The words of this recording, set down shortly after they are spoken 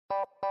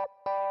Hello,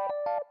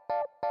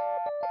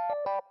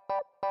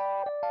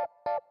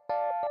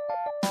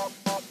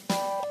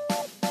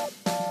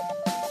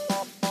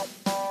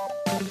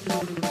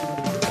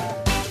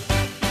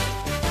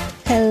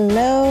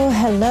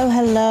 hello,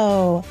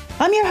 hello.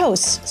 I'm your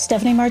host,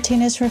 Stephanie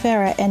Martinez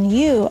Rivera, and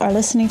you are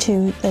listening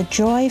to the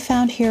Joy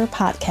Found Here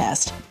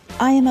podcast.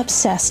 I am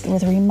obsessed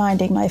with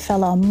reminding my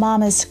fellow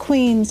mamas,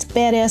 queens,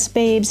 badass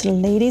babes,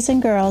 ladies,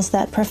 and girls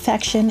that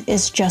perfection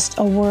is just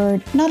a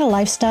word, not a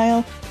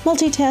lifestyle.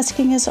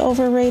 Multitasking is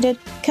overrated.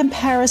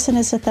 Comparison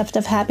is a theft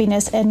of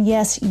happiness. And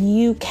yes,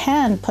 you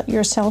can put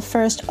yourself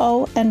first.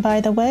 Oh, and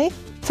by the way,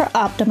 for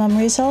optimum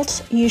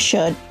results, you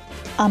should.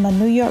 I'm a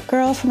New York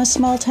girl from a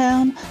small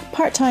town,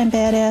 part-time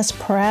badass,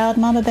 proud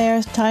mama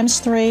bear times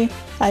 3.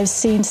 I've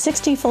seen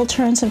 60 full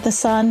turns of the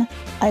sun.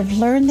 I've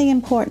learned the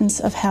importance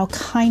of how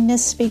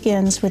kindness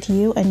begins with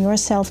you and your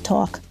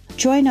self-talk.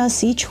 Join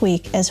us each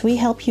week as we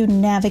help you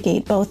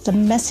navigate both the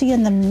messy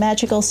and the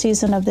magical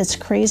season of this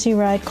crazy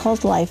ride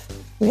called life.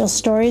 Real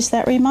stories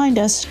that remind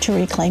us to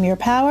reclaim your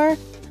power.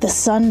 The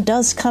sun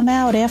does come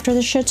out after the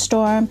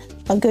shitstorm.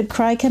 A good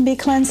cry can be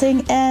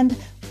cleansing, and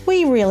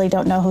we really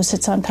don't know who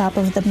sits on top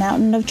of the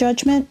mountain of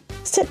judgment.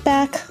 Sit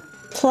back,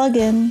 plug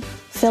in,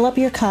 fill up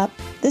your cup.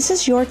 This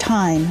is your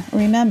time.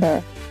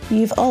 Remember,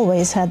 you've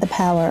always had the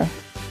power.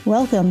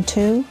 Welcome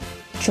to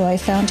Joy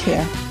Found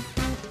Here.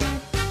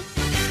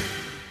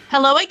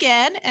 Hello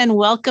again, and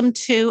welcome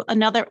to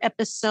another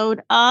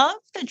episode of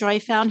the Joy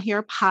Found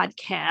Here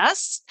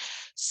podcast.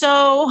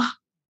 So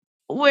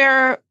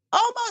we're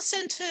almost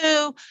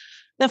into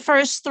the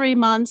first 3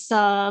 months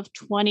of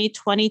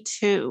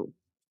 2022.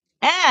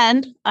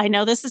 And I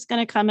know this is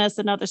going to come as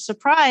another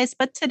surprise,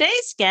 but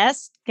today's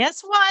guest, guess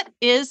what,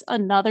 is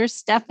another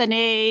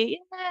Stephanie.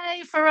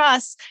 Yay for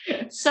us.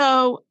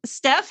 So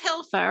Steph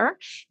Hilfer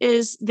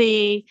is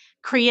the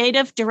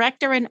creative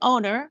director and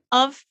owner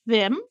of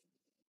Vim.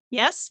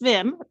 Yes,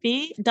 Vim,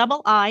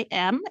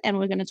 VIIM, and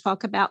we're going to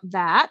talk about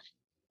that.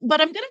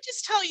 But I'm going to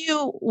just tell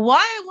you why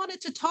I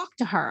wanted to talk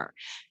to her.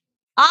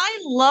 I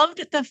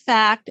loved the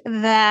fact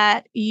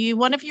that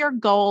one of your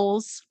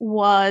goals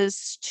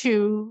was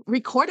to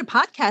record a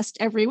podcast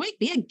every week,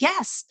 be a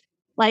guest,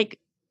 like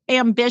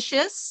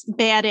ambitious,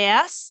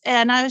 badass.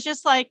 And I was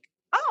just like,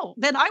 oh,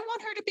 then I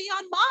want her to be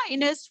on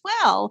mine as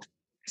well.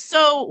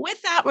 So with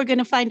that, we're going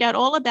to find out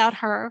all about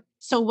her.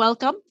 So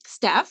welcome,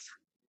 Steph.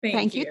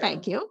 Thank you.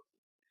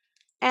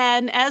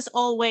 And as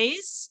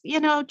always,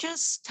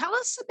 just tell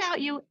us about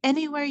you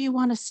anywhere you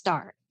want to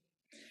start.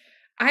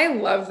 I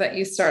love that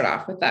you start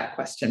off with that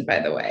question,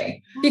 by the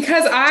way,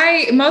 because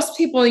most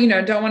people,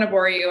 don't want to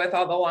bore you with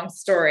all the long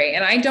story,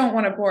 and I don't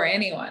want to bore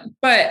anyone,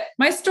 but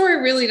my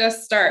story really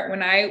does start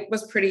when I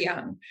was pretty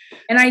young.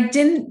 And I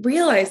didn't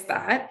realize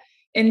that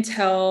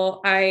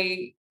until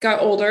I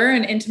got older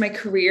and into my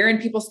career, and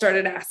people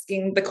started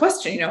asking the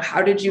question,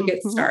 how did you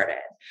get started?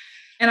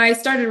 And I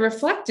started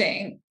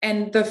reflecting,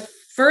 and the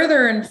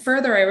further and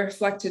further I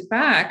reflected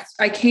back,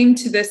 I came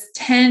to this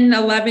 10,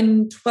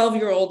 11,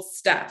 12-year-old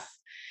Steph.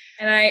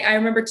 And I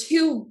remember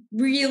 2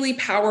 really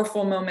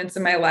powerful moments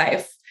in my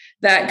life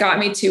that got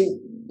me to,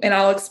 and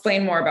I'll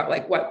explain more about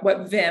like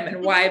what Vim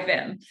and why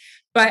Vim.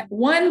 But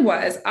one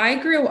was I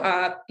grew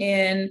up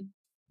in,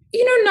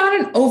 not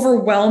an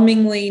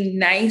overwhelmingly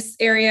nice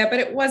area, but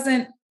it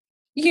wasn't,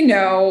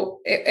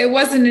 it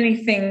wasn't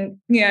anything,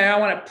 I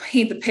want to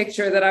paint the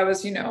picture that I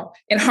was, in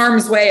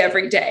harm's way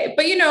every day.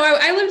 But,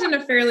 I lived in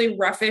a fairly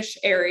roughish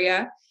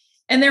area.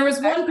 And there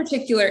was one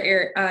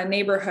particular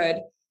neighborhood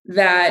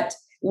that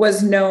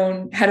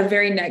had a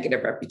very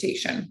negative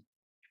reputation.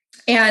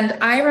 And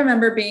I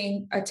remember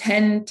being a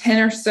 10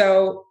 or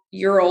so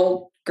year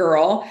old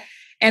girl,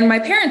 and my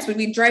parents would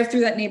drive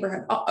through that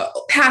neighborhood,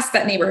 past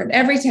that neighborhood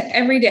every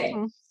day.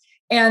 Mm-hmm.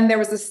 And there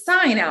was a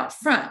sign out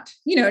front,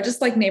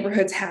 just like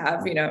neighborhoods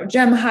have,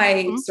 Gem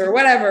Heights or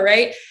whatever.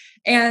 Right.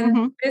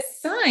 And this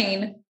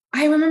sign,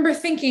 I remember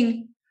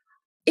thinking,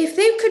 if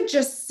they could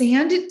just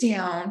sand it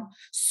down,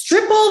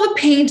 strip all the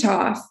paint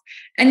off,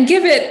 and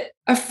give it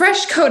a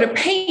fresh coat of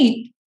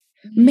paint,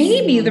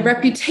 maybe the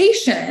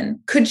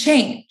reputation could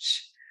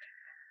change.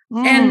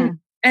 And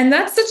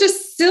that's such a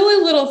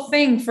silly little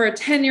thing for a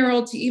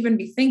 10-year-old to even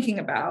be thinking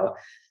about.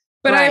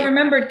 But right. I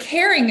remembered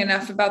caring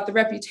enough about the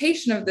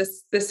reputation of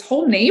this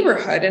whole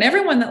neighborhood and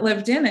everyone that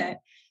lived in it,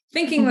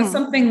 thinking that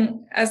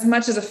something as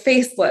much as a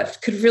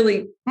facelift could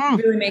really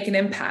make an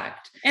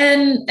impact.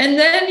 And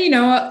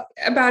then,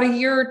 about a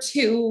year or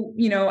 2,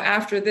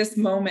 after this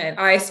moment,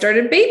 I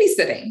started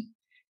babysitting.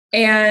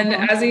 And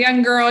as a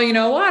young girl,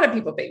 a lot of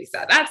people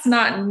babysat. That's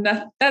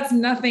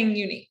nothing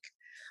unique.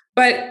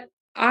 But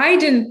I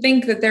didn't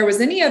think that there was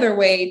any other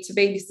way to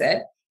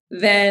babysit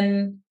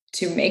than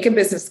to make a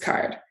business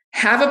card,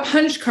 have a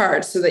punch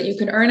card so that you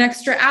can earn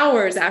extra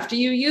hours after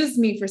you use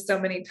me for so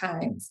many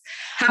times.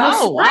 Have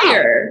a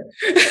flyer.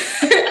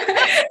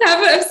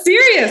 I'm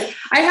serious.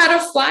 I had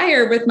a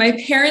flyer with my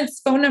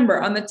parents' phone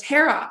number on the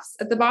tear-offs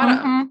at the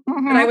bottom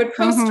that I would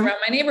post around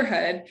my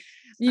neighborhood.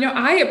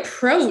 I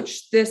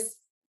approached this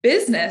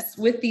business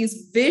with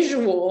these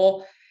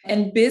visual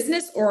and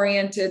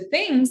business-oriented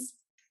things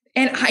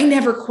And I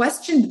never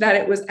questioned that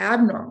it was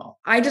abnormal.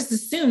 I just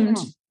assumed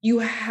you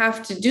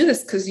have to do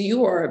this because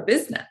you are a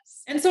business.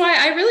 And so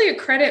I really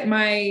accredit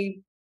my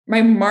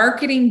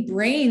marketing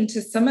brain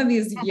to some of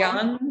these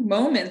young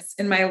moments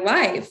in my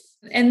life.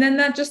 And then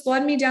that just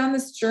led me down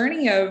this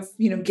journey of,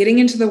 getting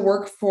into the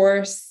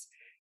workforce,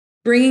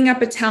 bringing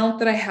up a talent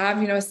that I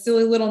have, a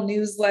silly little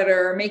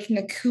newsletter, making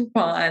a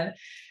coupon.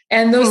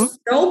 And those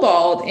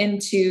snowballed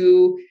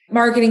into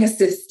marketing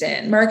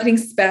assistant, marketing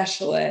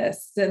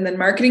specialist, and then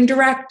marketing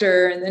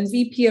director, and then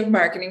VP of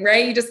marketing,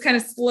 right? You just kind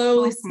of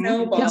slowly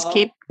snowball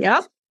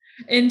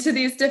into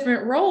these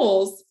different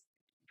roles,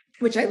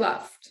 which I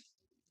loved.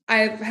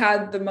 I've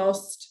had the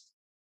most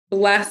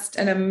blessed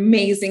and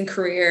amazing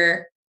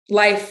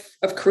life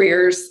of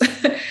careers,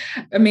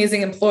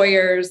 amazing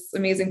employers,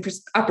 amazing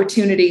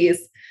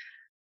opportunities.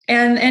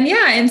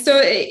 And so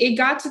it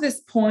got to this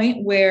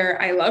point where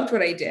I loved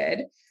what I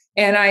did.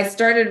 And I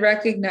started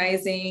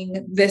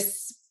recognizing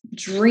this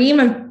dream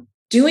of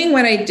doing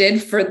what I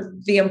did for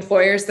the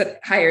employers that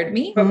hired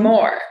me, but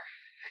more.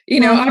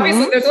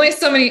 Obviously there's only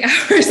so many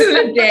hours in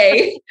a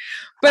day,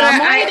 but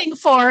I'm waiting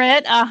for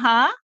it.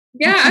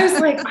 Yeah, I was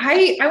like,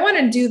 I want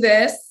to do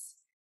this,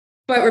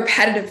 but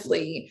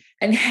repetitively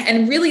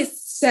and really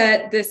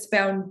set this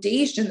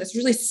foundation, this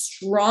really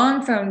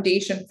strong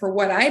foundation for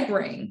what I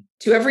bring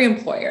to every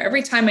employer.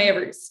 Every time I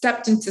ever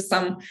stepped into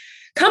some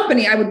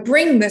company, I would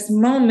bring this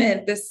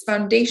moment, this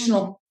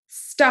foundational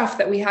stuff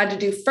that we had to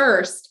do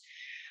first.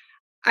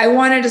 I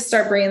wanted to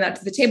start bringing that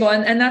to the table.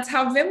 And that's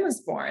how Vim was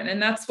born. And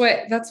that's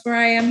where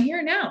I am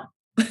here now.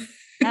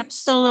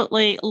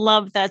 Absolutely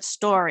love that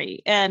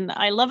story. And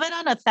I love it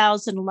on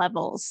 1,000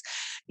 levels.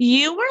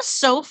 You were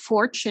so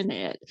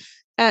fortunate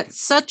at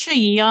such a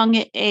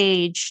young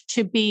age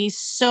to be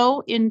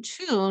so in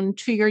tune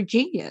to your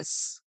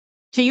genius,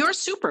 to your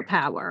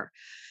superpower.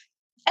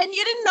 And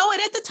you didn't know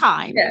it at the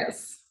time.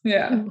 Yes.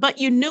 Yeah. But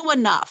you knew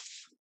enough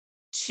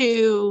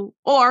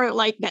or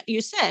like that you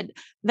said,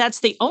 that's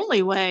the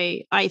only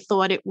way I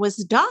thought it was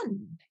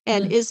done.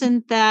 And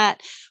isn't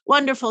that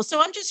wonderful? So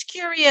I'm just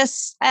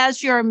curious,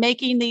 as you're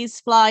making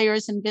these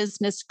flyers and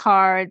business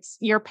cards,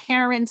 your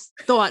parents'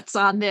 thoughts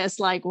on this,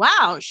 like,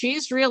 wow,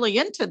 she's really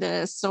into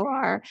this.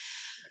 Or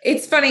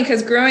it's funny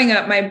because growing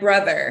up, my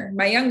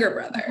younger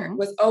brother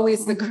was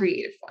always the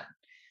creative one.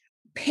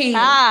 Paint.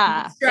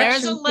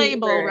 There's a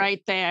label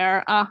right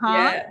there.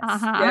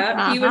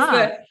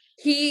 Yes.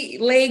 He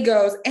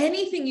Legos,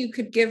 anything you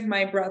could give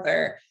my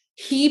brother.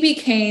 He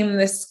became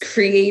this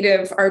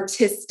creative,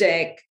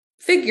 artistic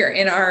figure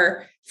in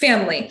our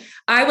family.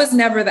 I was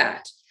never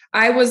that.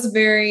 I was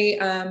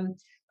very,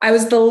 I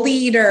was the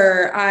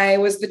leader. I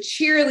was the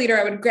cheerleader.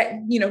 I would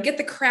get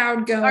the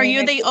crowd going. Are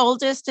you the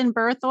oldest in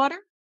birth order?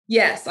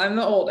 Yes, I'm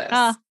the oldest.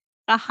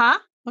 Okay.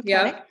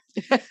 Yeah.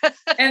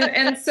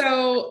 and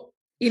so,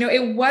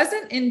 it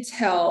wasn't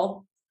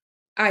until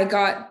I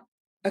got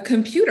a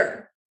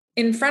computer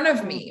in front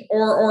of me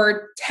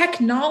or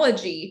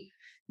technology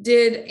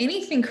did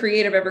anything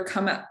creative ever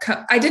come up.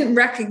 I didn't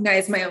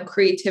recognize my own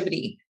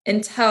creativity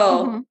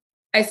until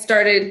I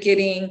started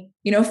getting,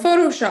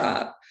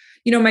 Photoshop.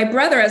 My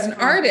brother as an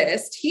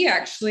artist, he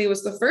actually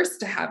was the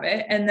first to have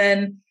it. And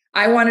then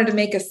I wanted to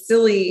make a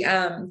silly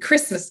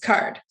Christmas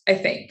card, I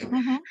think,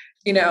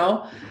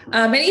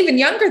 and even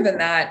younger than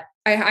that,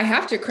 I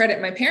have to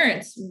credit my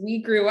parents.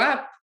 We grew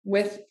up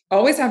with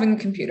always having a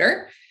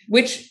computer,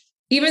 which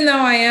even though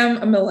I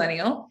am a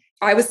millennial,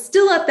 I was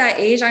still at that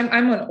age. I'm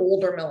an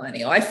older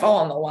millennial. I fall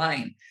on the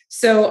line.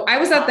 So I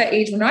was at that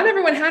age when not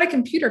everyone had a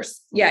computer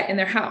yet in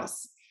their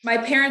house. My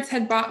parents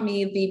had bought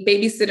me the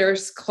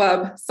Babysitters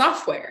Club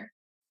software.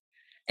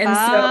 And so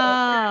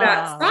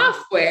that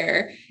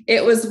software,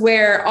 it was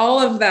where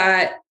all of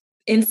that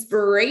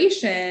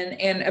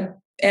inspiration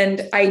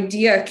and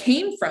idea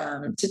came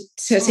from to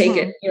take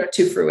it,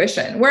 to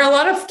fruition, where a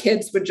lot of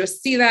kids would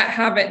just see that,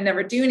 have it, and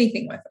never do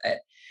anything with it.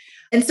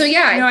 And so,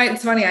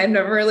 it's funny. I've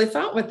never really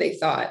thought what they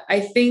thought. I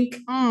think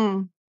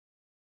I'm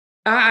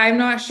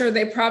not sure.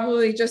 They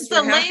probably just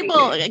the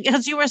label,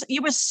 because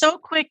you were so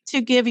quick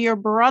to give your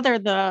brother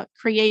the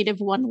creative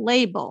one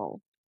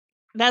label.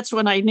 That's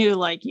when I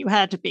knew you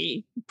had to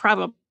be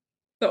probably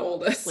the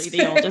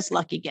oldest,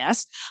 lucky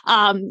guess.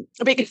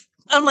 Because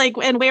I'm like,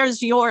 and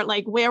where's your,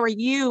 where are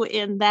you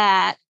in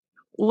that?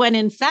 When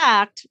in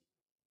fact,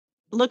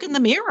 look in the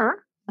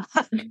mirror.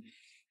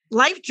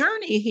 Life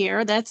journey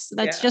here. That's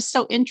just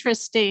so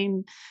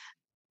interesting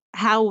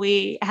how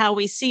we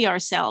see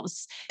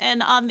ourselves.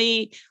 And on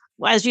the,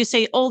 as you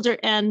say, older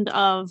end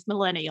of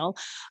millennial,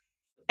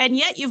 and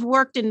yet you've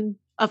worked in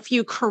a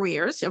few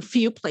careers, a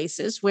few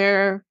places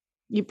where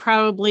you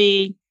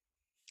probably,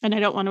 and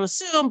I don't want to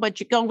assume, but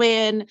you go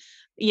in,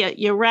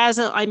 you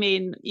razzle. I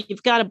mean,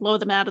 you've got to blow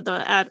them out of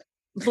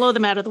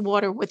the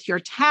water with your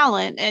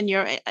talent, and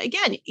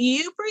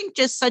you bring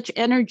just such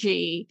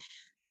energy.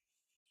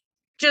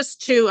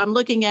 I'm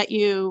looking at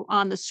you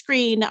on the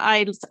screen.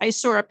 I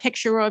saw a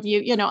picture of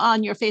you,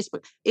 on your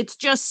Facebook. It's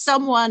just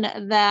someone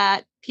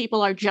that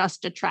people are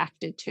just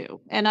attracted to.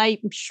 And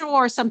I'm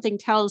sure something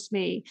tells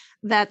me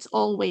that's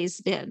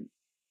always been.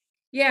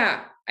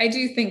 Yeah, I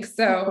do think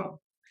so.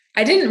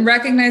 I didn't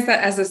recognize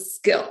that as a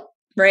skill,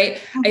 right?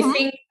 I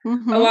think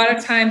a lot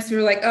of times we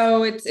were like,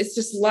 oh, it's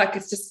just luck.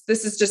 It's just,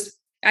 this is just,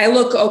 I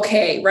look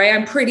okay, right?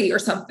 I'm pretty or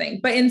something.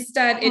 But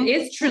instead, it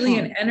is truly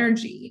an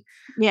energy.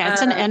 Yeah,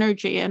 it's an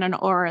energy and an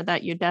aura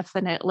that you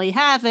definitely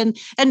have. And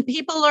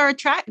people are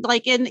attracted,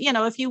 like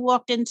if you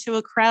walked into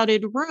a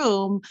crowded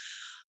room,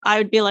 I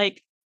would be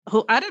like,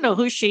 I don't know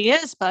who she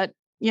is, but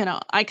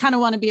I kind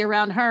of want to be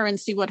around her and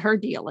see what her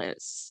deal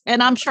is.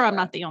 And I'm sure I'm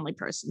not the only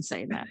person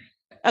saying that.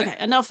 Okay,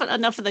 enough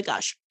of the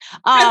gush.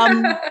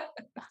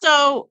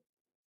 So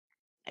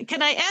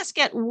can I ask,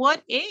 at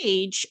what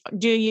age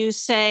do you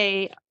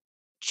say,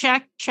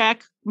 check,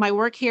 my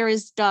work here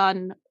is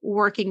done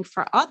working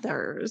for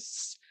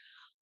others.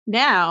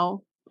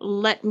 Now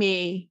let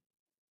me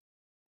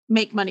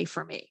make money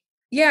for me?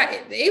 Yeah,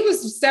 it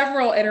was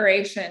several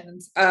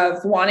iterations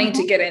of wanting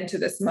to get into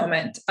this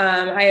moment.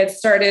 I had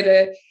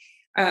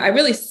I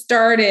really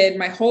started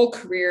my whole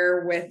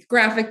career with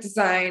graphic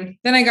design.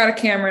 Then I got a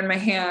camera in my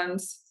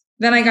hands.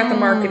 Then I got the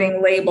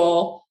marketing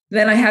label.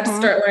 Then I had to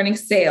start learning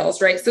sales,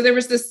 right? So there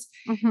was this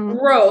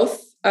growth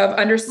of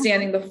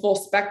understanding the full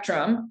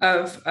spectrum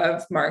of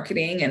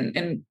marketing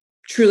and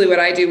truly what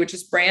I do, which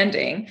is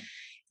branding.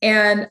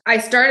 And I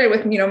started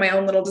with, my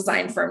own little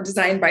design firm,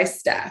 Designed by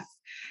Steph.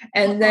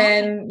 And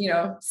then,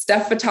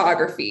 Steph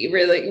Photography,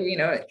 really,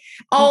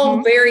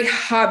 all very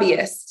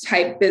hobbyist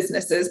type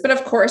businesses. But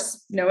of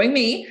course, knowing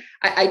me,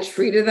 I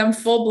treated them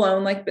full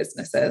blown like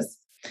businesses.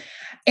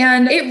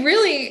 And it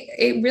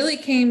really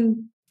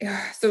came.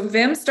 So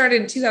Vim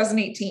started in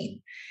 2018.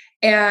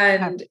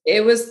 And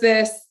it was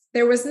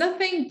there was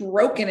nothing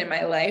broken in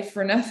my life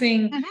or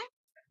nothing.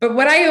 But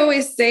what I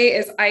always say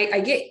is I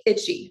get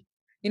itchy.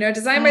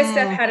 Designed by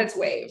Steph had its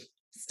wave.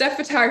 Steph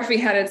Photography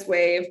had its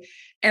wave.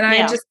 And I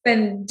had just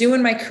been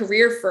doing my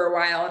career for a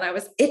while and I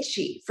was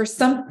itchy for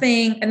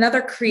something,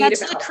 another creative.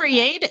 That's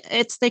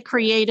it's the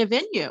creative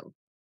in you.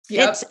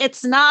 Yep.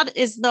 It's not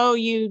as though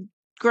you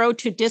grow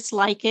to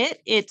dislike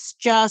it. It's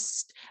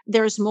just,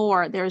 there's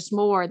more. And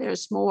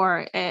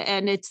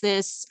it's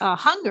this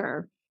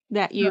hunger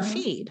that you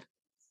feed.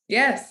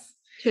 Yes.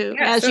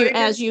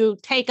 As you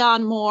take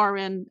on more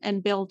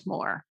and build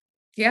more.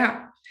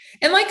 Yeah.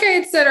 And like I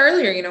had said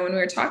earlier, when we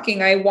were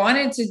talking, I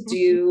wanted to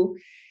do,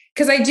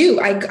 because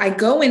I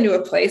go into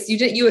a place,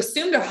 you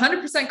assumed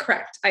 100%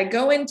 correct. I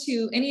go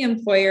into any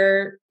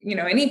employer,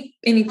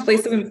 any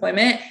place of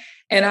employment,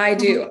 and I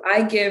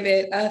give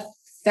it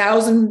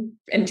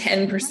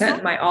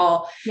 1,010% my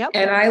all. Yep.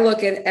 And I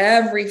look at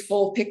every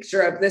full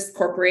picture of this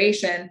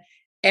corporation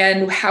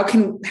and how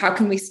can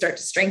we start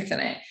to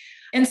strengthen it?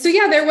 And so,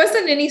 there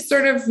wasn't any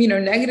sort of,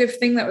 negative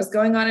thing that was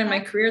going on in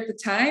my career at the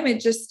time. It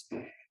just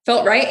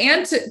felt right.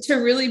 And to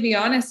really be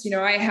honest,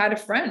 I had a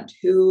friend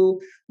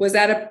who was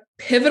at a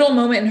pivotal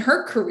moment in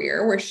her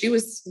career where she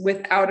was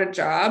without a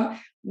job,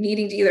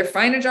 needing to either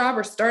find a job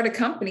or start a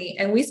company.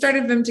 And we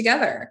started Vim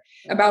together.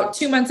 About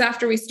 2 months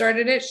after we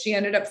started it, she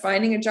ended up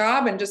finding a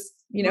job and just,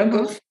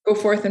 go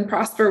forth and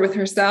prosper with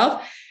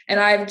herself.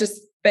 And I've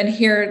just been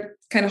here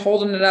kind of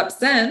holding it up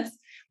since,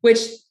 which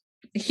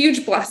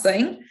huge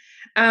blessing.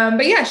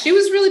 But yeah, she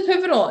was really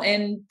pivotal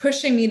in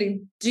pushing me to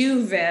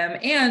do Vim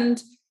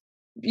and,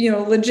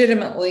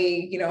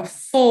 legitimately,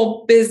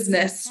 full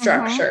business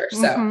structure.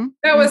 So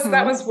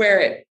that was where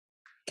it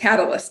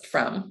catalyzed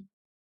from.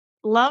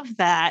 Love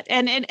that.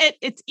 And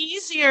it's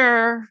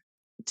easier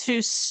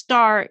to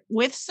start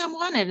with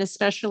someone, and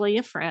especially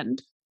a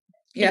friend.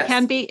 Yes.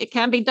 It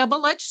can be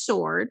double-edged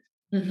sword,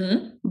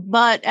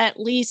 but at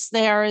least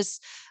there's,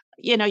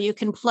 you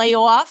can play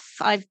off.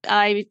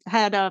 I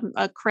had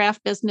a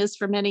craft business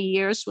for many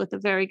years with a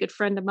very good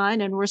friend of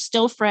mine, and we're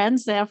still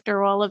friends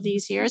after all of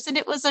these years. And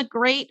it was a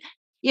great,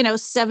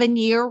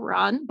 7-year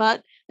run.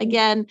 But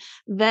again,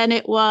 then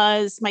it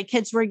was, my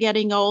kids were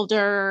getting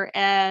older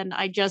and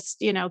I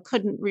just, I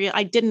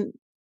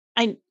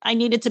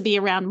needed to be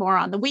around more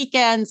on the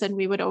weekends, and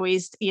we would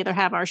always either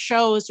have our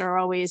shows or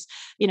always,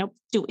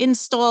 do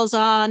installs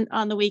on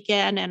the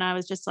weekend. And I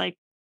was just like,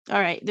 all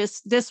right,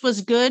 this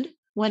was good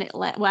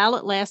while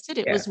it lasted.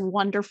 It was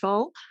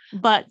wonderful,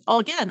 but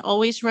again,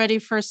 always ready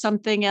for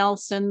something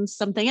else and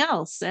something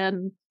else.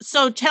 And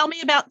so tell me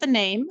about the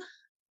name.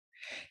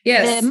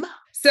 Yes. Vim.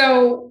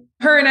 So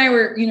her and I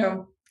were,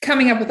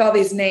 coming up with all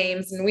these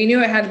names, and we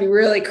knew it had to be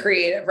really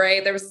creative,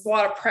 right? There was a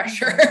lot of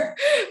pressure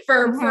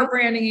for a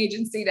branding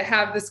agency to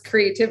have this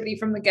creativity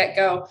from the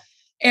get-go.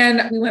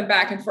 And we went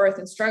back and forth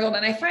and struggled.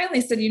 And I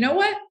finally said, you know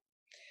what?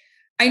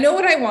 I know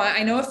what I want.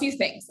 I know a few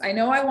things. I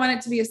know I want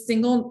it to be a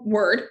single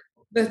word.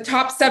 The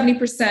top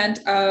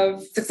 70%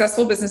 of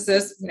successful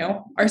businesses,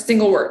 are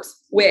single words: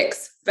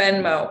 Wix,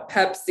 Venmo,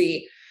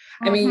 Pepsi.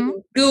 I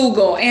mean,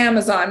 Google,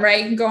 Amazon,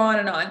 right? You can go on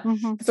and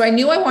on. So I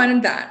knew I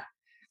wanted that.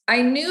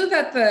 I knew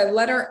that the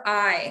letter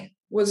I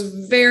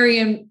was very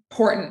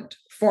important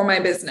for my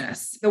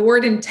business. The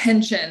word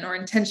intention or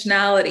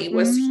intentionality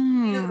was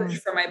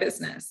huge for my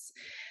business.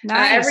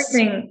 Nice.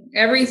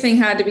 Everything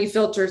had to be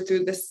filtered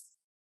through this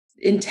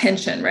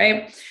intention,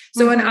 right?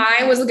 So an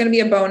I was going to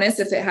be a bonus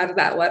if it had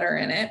that letter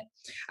in it.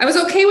 I was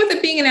okay with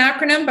it being an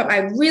acronym, but I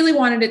really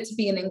wanted it to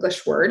be an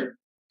English word,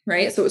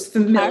 right? So it was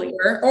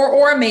familiar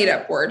or a made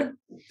up word.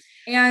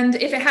 And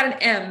if it had an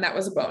M, that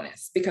was a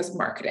bonus because of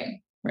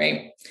marketing,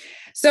 right?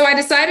 So I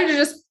decided to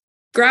just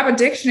grab a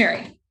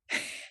dictionary.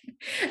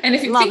 And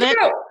if you think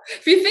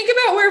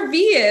about where V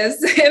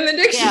is in the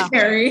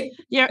dictionary,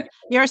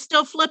 you're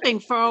still flipping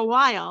for a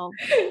while.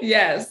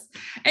 Yes.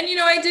 And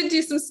I did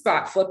do some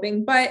spot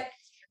flipping, but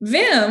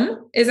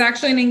Vim is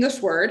actually an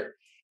English word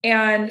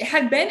and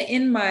had been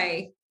in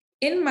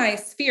my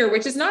sphere,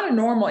 which is not a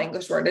normal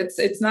English word.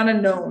 It's not a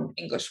known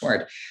English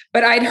word,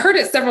 but I'd heard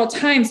it several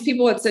times.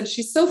 People had said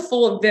she's so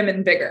full of vim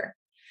and vigor.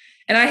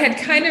 And I had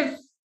kind of,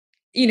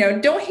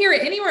 don't hear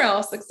it anywhere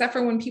else except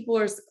for when people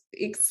are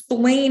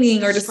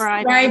explaining or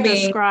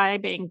describing,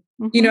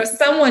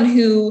 someone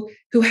who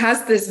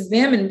has this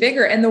vim and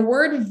vigor. And the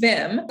word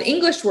vim, the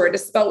English word,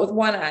 is spelled with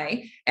one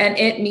I, and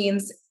it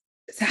means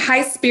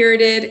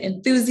high-spirited,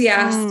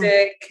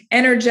 enthusiastic,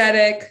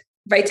 energetic,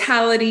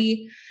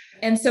 vitality.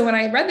 And so when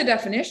I read the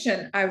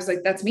definition, I was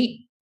like, that's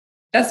me.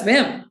 That's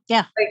vim.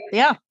 Yeah.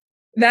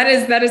 That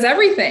is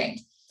everything.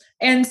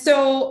 And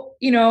so,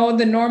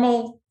 the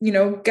normal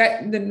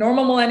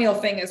millennial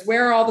thing is,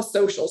 where are all the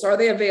socials? Are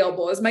they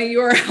available? Is my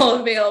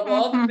URL available?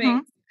 All the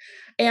things.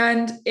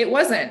 And it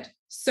wasn't.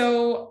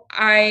 So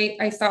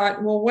I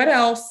thought, well, what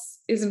else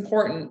is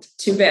important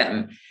to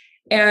Vim?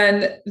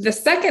 And the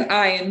second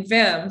I in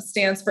Vim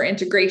stands for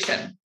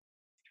integration.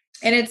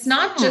 And it's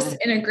not just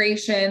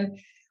integration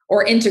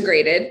or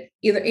integrated,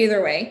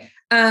 either way.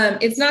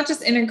 It's not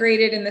just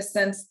integrated in the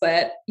sense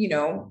that,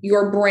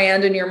 your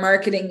brand and your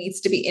marketing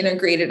needs to be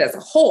integrated as a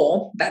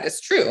whole. That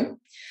is true.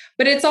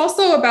 But it's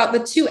also about the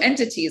two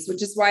entities,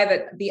 which is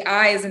why the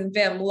I's in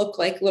Vim look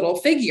like little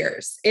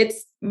figures.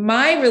 It's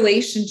my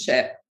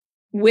relationship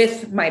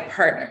with my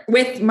partner,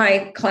 with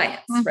my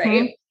clients,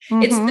 right?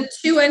 It's the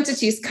two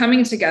entities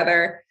coming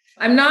together.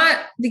 I'm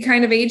not the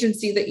kind of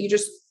agency that you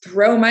just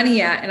throw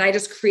money at and I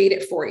just create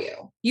it for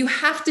you. You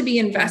have to be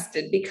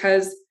invested,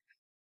 because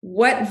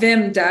what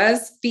Vim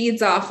does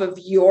feeds off of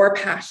your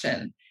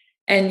passion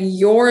and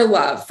your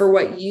love for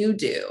what you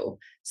do.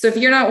 So if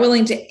you're not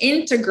willing to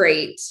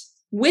integrate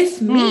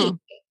with me,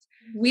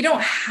 we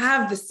don't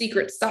have the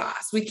secret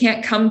sauce. We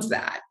can't come to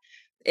that.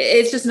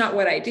 It's just not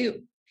what I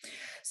do.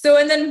 So,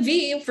 and then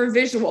V for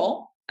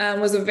visual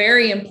was a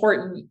very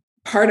important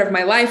part of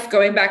my life.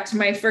 Going back to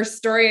my first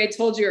story I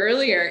told you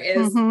earlier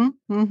is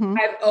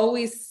I've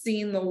always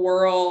seen the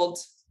world.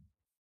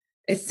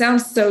 It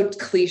sounds so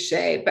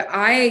cliche, but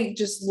I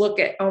just look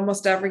at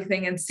almost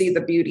everything and see the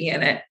beauty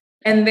in it.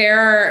 And there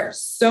are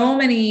so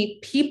many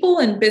people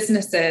and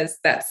businesses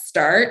that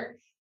start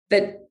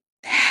that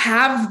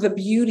have the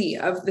beauty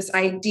of this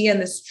idea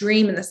and this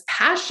dream and this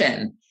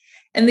passion,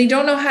 and they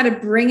don't know how to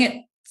bring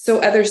it so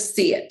others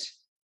see it.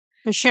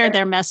 To share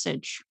their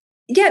message.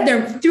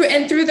 Yeah,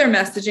 through their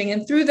messaging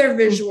and through their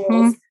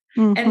visuals.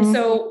 And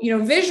so,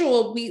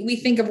 visual, we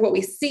think of what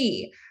we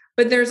see,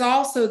 but there's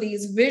also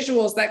these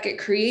visuals that get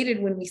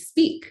created when we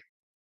speak.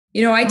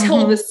 I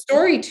tell this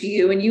story to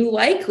you and you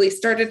likely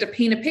started to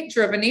paint a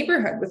picture of a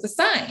neighborhood with a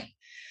sign.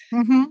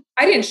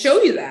 I didn't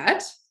show you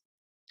that.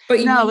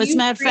 But no, as a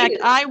matter of fact,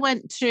 I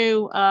went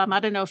to, I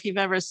don't know if you've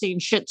ever seen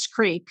Schitt's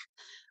Creek,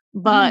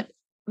 but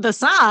the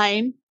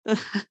sign,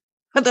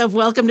 the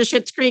welcome to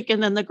Schitt's Creek,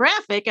 and then the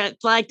graphic,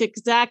 it's like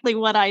exactly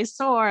what I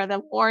saw, the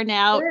worn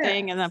out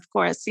thing. And of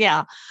course,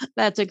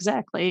 that's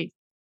exactly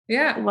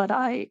what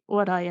I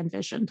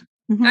envisioned.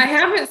 I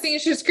haven't seen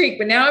Schitt's Creek,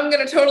 but now I'm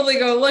going to totally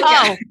go look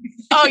at it.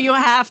 Oh, you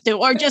have to.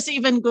 Or just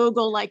even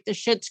Google like the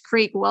Schitt's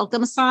Creek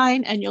welcome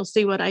sign and you'll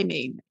see what I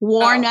mean.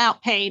 Worn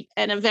out paint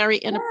and a very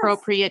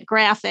inappropriate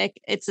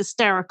graphic. It's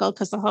hysterical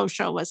because the whole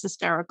show was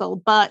hysterical,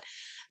 but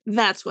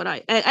that's what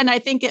and I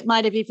think it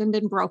might have even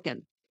been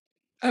broken.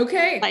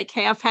 Okay. Like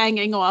half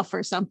hanging off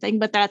or something,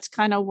 but that's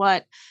kind of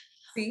what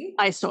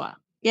I saw.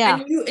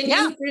 Yeah. And you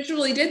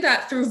visually did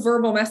that through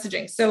verbal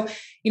messaging. So,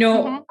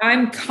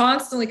 I'm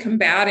constantly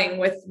combating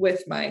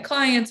with my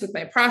clients, with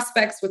my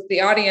prospects, with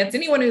the audience,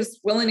 anyone who's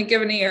willing to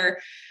give an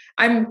ear.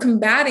 I'm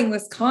combating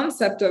this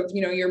concept of,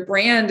 your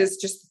brand is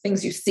just the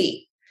things you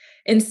see,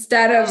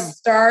 instead of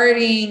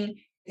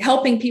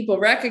helping people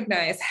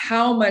recognize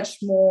how much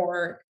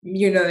more,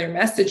 their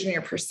message and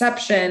your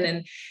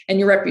perception and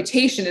your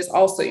reputation is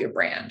also your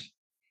brand.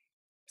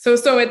 So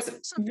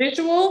it's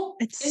visual,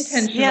 it's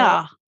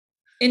intentional,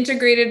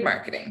 integrated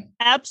marketing.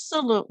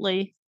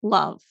 Absolutely.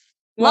 Love.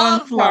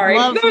 Love. No.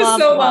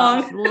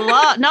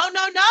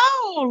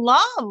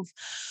 Love.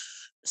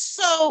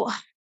 So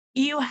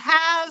you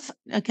have,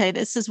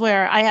 this is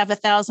where I have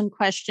 1,000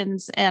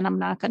 questions and I'm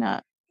not going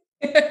to,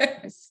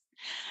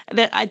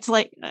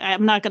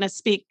 I'm not going to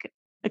speak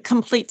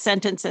complete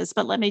sentences,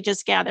 but let me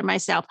just gather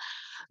myself.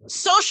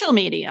 Social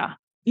media.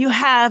 You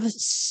have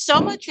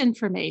so much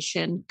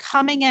information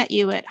coming at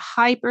you at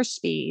hyper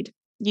speed.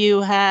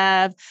 You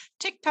have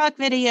TikTok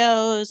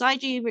videos,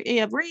 IG, you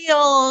have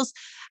Reels.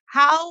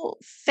 How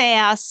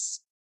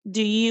fast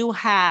do you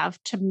have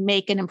to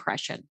make an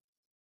impression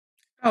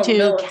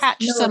to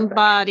catch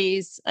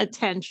somebody's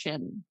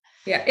attention?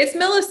 Yeah. It's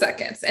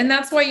milliseconds. And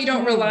that's why you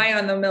don't rely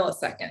on the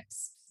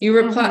milliseconds. You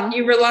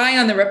rely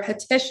on the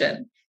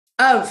repetition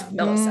of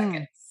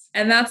milliseconds.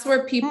 And that's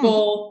where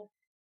people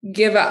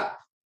give up.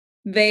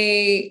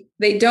 They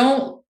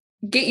don't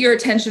get your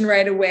attention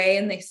right away,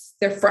 and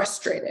they're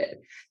frustrated.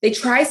 They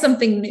try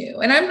something new.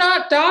 And I'm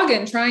not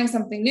dogging trying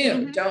something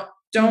new.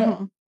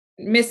 Don't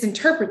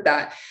misinterpret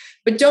that,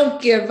 but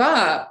don't give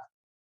up.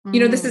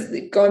 This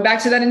is going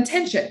back to that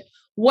intention.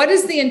 What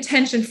is the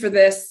intention for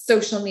this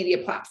social media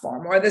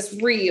platform or this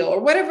reel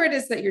or whatever it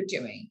is that you're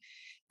doing?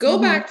 Go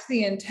back to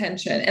the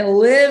intention and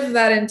live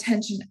that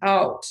intention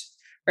out,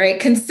 right?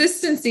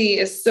 Consistency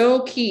is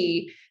so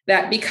key,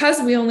 that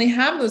because we only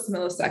have those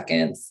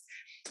milliseconds,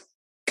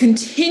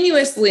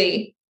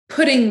 continuously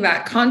putting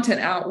that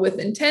content out with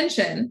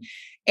intention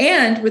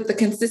and with the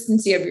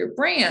consistency of your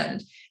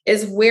brand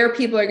is where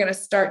people are going to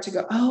start to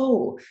go,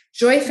 oh,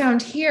 Joy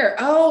Found Here.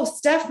 Oh,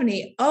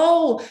 Stephanie.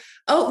 Oh,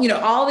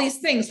 all these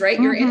things, right?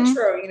 Your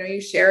intro,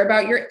 you share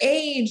about your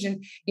age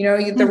and,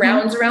 the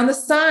rounds around the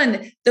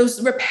sun,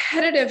 those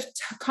repetitive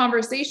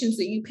conversations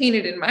that you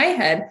painted in my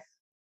head.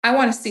 I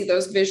want to see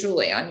those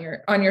visually on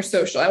your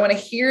social. I want to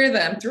hear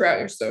them throughout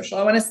your social.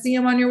 I want to see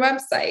them on your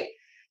website.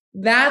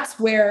 That's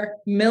where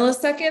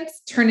milliseconds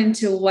turn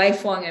into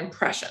lifelong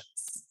impressions.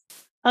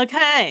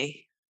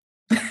 Okay.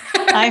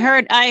 I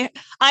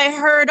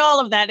heard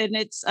all of that, and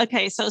it's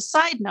okay. So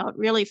side note,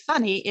 really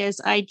funny is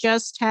I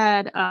just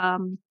had,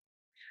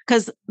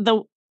 because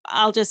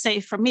I'll just say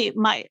for me,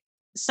 my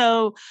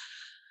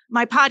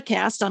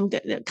podcast,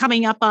 I'm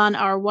coming up on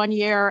our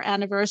 1-year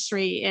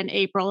anniversary in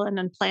April, and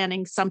I'm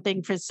planning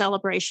something for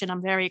celebration.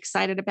 I'm very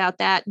excited about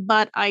that.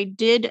 But I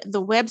did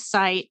the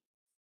website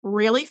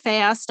really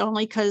fast,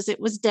 only because it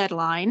was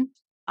deadline.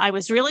 I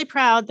was really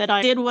proud that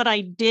I did what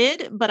I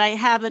did, but I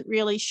haven't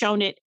really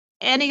shown it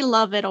any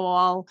love at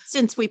all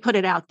since we put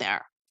it out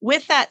there.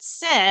 With that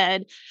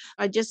said,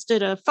 I just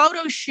did a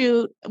photo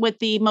shoot with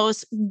the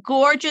most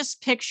gorgeous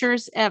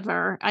pictures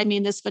ever. I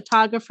mean, this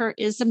photographer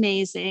is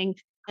amazing.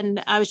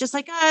 And I was just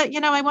like,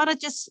 I want to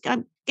just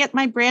get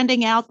my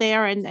branding out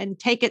there and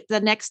take it the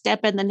next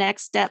step and the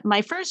next step.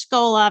 My first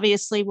goal,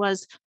 obviously,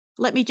 was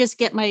let me just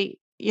get make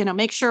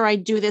sure I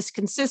do this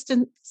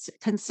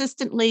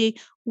consistently,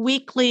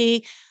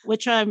 weekly,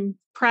 which I'm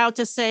proud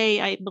to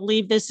say, I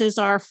believe this is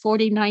our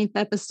 49th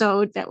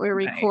episode that we're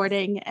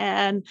recording.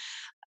 And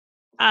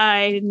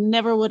I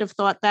never would have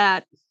thought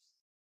that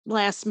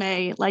last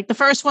May. Like, the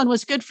first one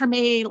was good for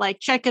me, like,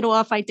 check it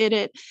off. I did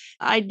it.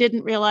 I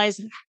didn't realize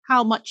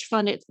how much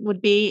fun it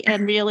would be,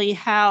 and really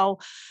how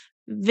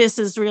this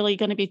is really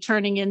going to be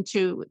turning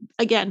into,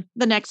 again,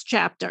 the next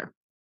chapter.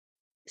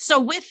 So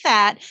with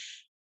that,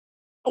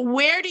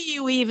 where do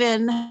you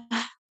even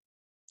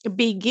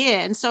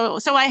begin? So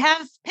I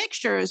have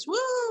pictures. Woo,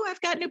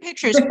 I've got new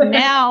pictures.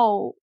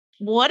 Now,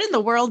 what in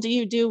the world do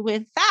you do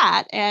with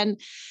that?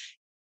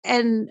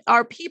 And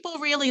are people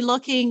really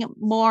looking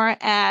more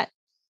at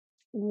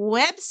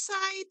websites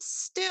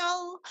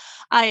still?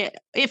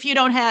 If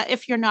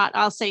you're not,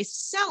 I'll say,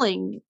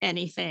 selling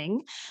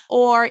anything,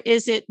 or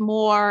is it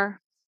more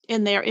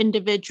in their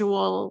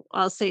individual,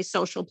 I'll say,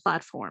 social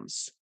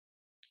platforms?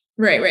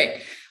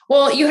 Right.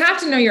 Well, you have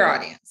to know your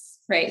audience,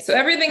 right? So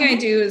everything I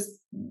do is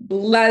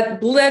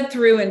bled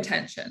through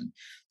intention.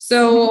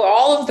 So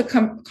all of the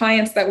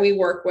clients that we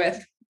work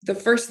with, the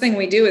first thing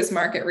we do is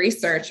market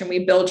research, and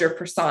we build your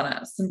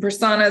personas. And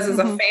personas is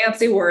a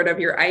fancy word of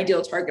your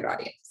ideal target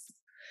audience,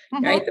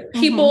 right? The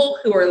people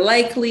who are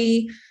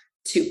likely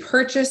to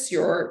purchase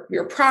your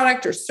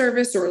product or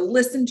service, or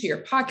listen to your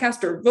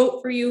podcast, or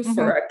vote for you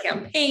for a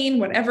campaign,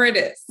 whatever it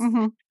is.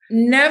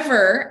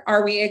 Never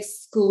are we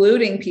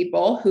excluding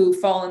people who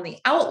fall in the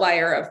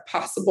outlier of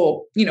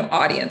possible,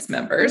 audience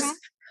members,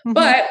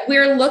 but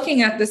we're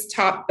looking at this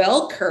top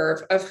bell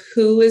curve of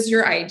who is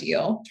your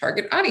ideal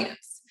target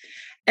audience.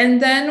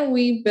 And then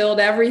we build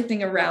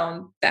everything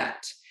around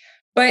that.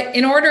 But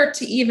in order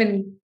to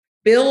even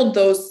build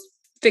those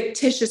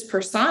fictitious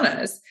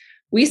personas,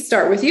 we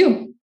start with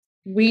you.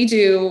 We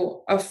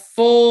do a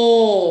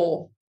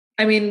full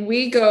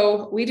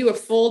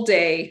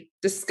day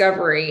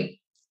discovery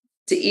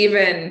to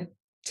even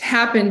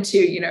tap into,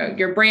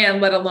 your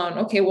brand, let alone,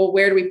 okay, well,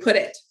 where do we put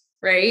it?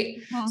 Right.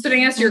 So to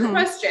answer your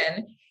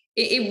question,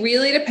 it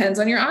really depends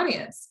on your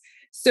audience.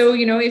 So,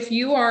 if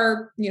you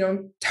are,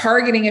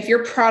 targeting, if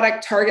your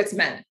product targets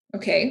men,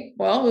 okay,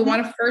 well, we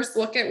want to first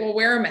look at,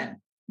 where are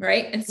men,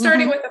 right? And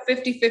starting with a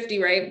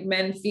 50-50, right?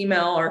 Men,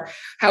 female, or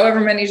however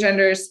many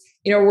genders,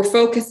 we're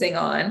focusing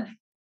on,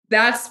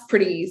 that's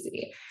pretty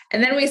easy.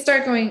 And then we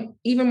start going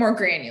even more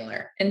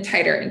granular and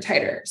tighter and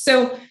tighter.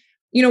 So,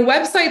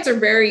 websites are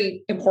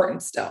very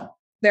important still.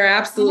 They're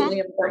absolutely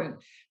important.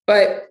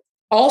 But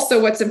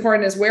also what's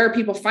important is, where are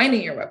people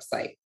finding your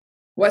website?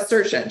 What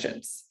search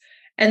engines?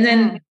 And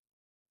then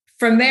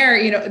from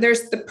there,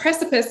 there's the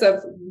precipice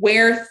of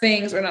where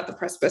things, or not the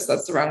precipice,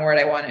 that's the wrong word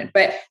I wanted,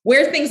 but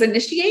where things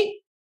initiate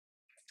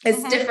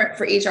is different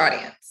for each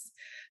audience.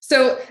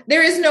 So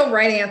there is no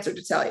right answer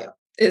to tell you,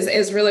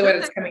 is really what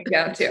it's coming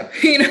down to.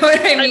 You know what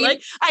I mean?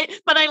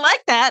 But I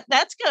like that.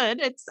 That's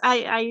good.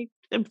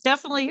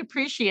 definitely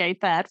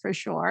appreciate that for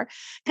sure.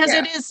 Because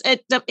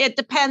it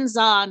depends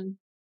on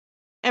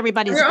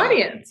everybody's your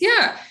audience.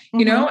 Yeah.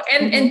 You know,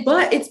 and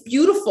but it's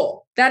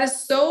beautiful. That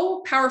is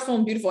so powerful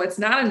and beautiful. It's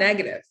not a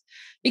negative.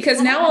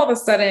 Because now all of a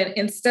sudden,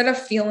 instead of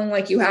feeling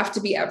like you have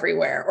to be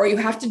everywhere or you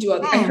have to do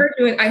all I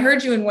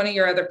heard you in one of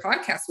your other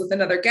podcasts with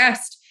another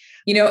guest,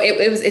 you know,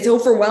 it's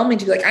overwhelming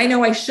to be like, I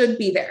know I should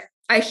be there.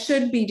 I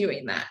should be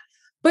doing that.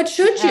 But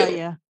should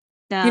you?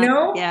 Yeah. You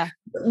know,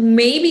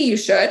 maybe you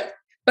should,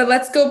 but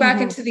let's go back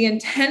into the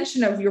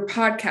intention of your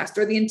podcast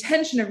or the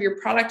intention of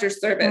your product or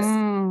service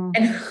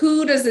and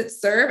who does it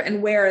serve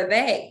and where are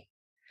they?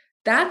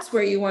 That's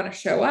where you want to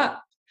show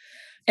up.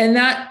 And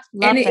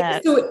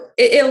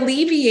it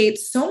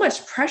alleviates so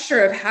much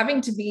pressure of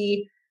having to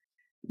be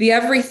the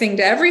everything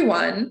to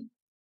everyone.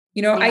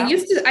 You know, I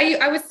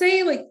would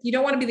say like, you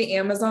don't want to be the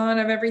Amazon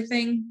of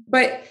everything,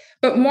 but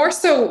more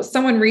so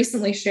someone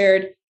recently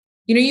shared,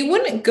 you know, you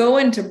wouldn't go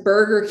into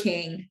Burger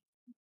King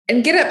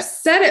and get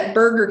upset at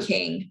Burger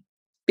King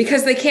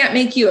because they can't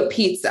make you a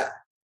pizza.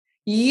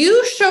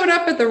 You showed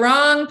up at the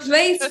wrong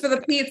place for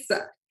the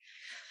pizza.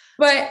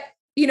 But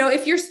you know,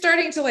 if you're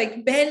starting to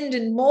like bend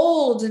and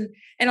mold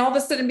and all of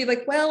a sudden be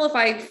like, well, if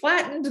I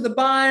flattened the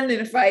bun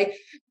and if I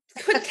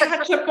put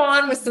ketchup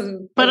on with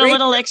some, put a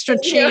little extra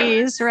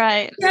cheese,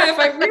 right? Yeah. If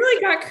I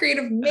really got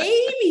creative,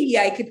 maybe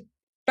I could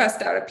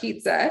bust out a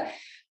pizza,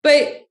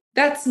 but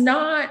that's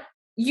not,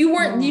 you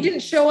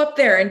didn't show up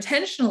there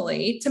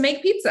intentionally to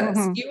make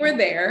pizzas. You were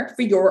there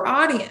for your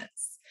audience.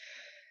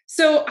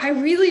 So I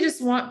really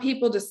just want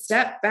people to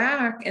step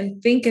back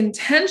and think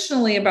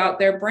intentionally about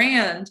their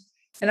brand.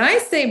 And I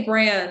say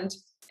brand,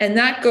 and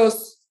that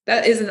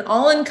is an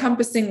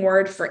all-encompassing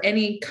word for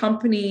any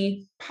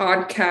company,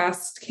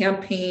 podcast,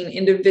 campaign,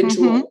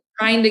 individual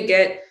trying to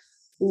get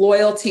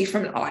loyalty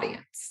from an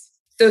audience.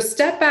 So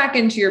step back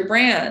into your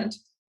brand.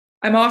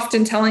 I'm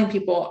often telling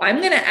people,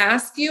 I'm going to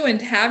ask you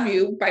and have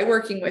you, by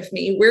working with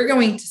me, we're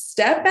going to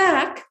step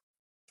back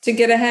to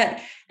get ahead.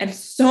 And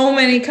so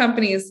many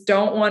companies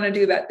don't want to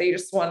do that. They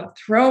just want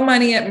to throw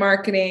money at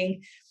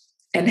marketing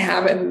and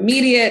have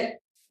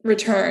immediate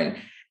return.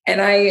 And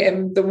I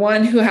am the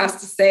one who has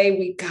to say,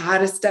 we got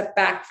to step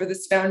back for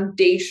this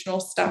foundational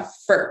stuff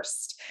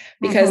first.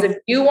 Because if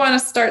you want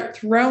to start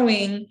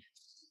throwing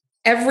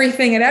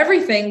everything at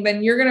everything,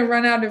 then you're going to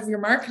run out of your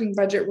marketing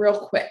budget real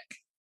quick.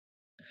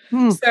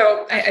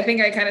 So I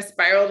think I kind of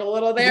spiraled a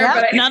little there.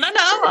 Yeah, but no.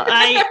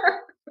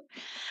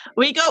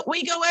 We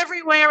go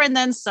everywhere and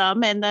then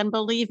some, and then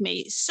believe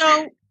me.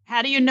 So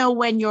how do you know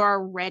when you're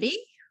ready?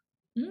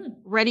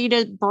 Ready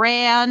to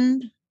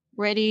brand,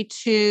 ready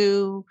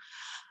to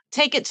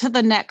take it to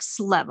the next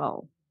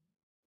level?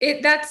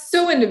 That's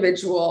so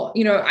individual.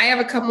 You know, I have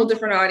a couple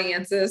different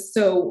audiences.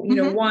 So, you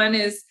know, one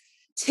is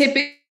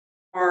typically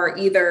are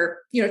either,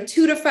 2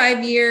 to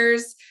 5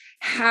 years,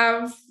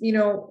 have,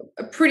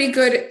 a pretty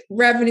good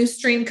revenue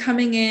stream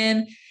coming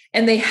in,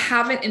 and they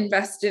haven't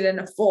invested in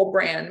a full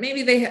brand.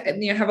 Maybe they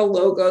have a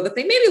logo that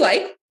they maybe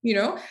like,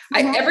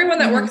 everyone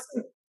that works,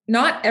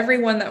 not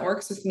everyone that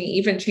works with me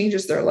even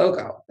changes their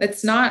logo.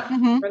 It's not,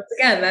 once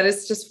again, that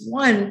is just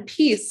one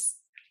piece,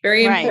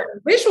 very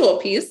important visual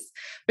piece,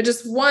 but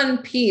just one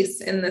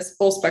piece in this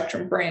full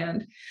spectrum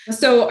brand.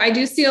 So I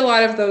do see a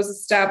lot of those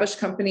established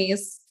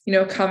companies,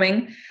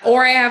 coming,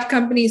 or I have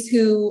companies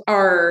who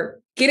are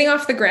getting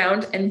off the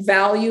ground and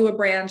value a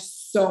brand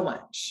so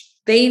much.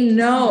 They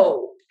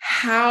know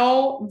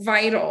how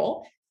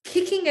vital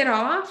kicking it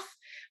off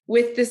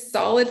with this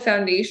solid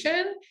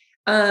foundation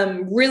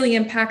really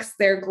impacts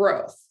their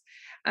growth.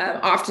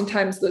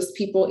 Oftentimes those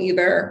people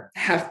either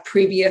have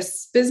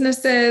previous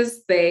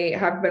businesses, they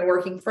have been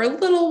working for a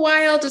little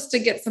while just to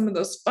get some of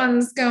those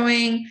funds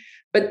going,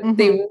 but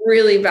they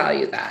really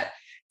value that.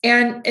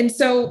 And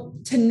so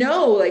to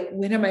know, like,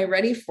 when am I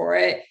ready for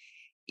it?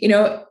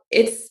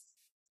 It's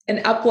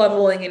an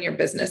up-leveling in your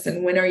business.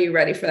 And when are you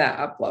ready for that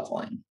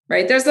up-leveling,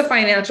 right? There's a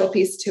financial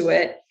piece to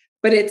it,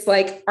 but it's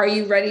like, are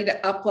you ready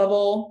to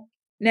up-level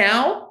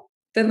now?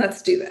 Then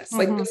let's do this.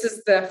 Like, this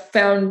is the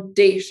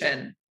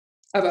foundation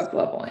of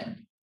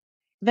up-leveling.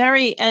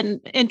 Very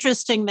and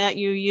interesting that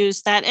you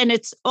use that. And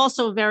it's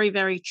also very,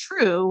 very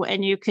true.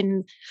 And you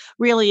can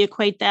really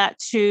equate that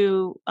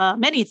to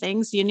many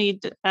things. You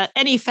need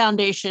any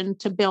foundation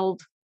to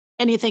build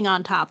anything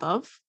on top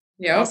of.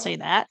 Yeah, I'll say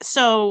that.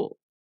 So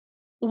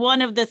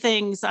one of the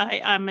things,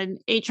 I'm an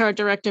HR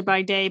director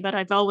by day, but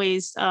I've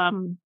always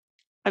sewn,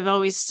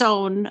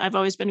 I've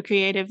always been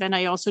creative, and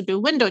I also do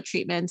window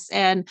treatments.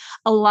 And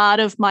a lot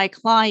of my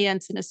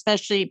clients, and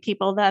especially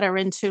people that are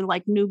into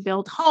like new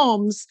build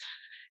homes,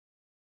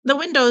 the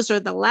windows are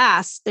the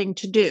last thing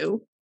to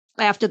do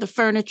after the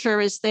furniture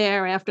is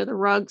there, after the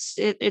rugs.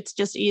 It's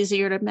just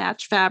easier to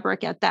match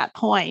fabric at that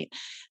point.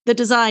 The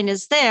design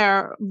is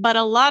there, but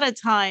a lot of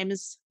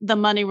times the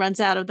money runs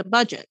out of the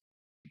budget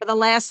for the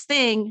last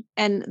thing,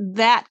 and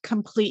that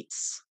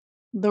completes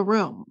the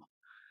room.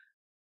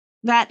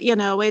 That,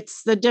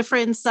 it's the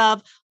difference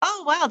of,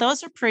 oh, wow,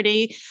 those are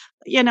pretty.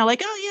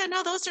 like, oh yeah,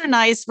 no, those are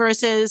nice,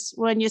 versus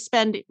when you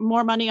spend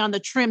more money on the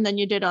trim than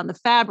you did on the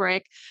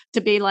fabric,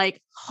 to be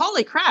like,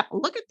 holy crap,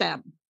 look at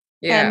them.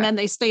 Yeah. And then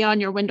they stay on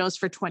your windows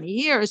for 20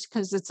 years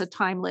because it's a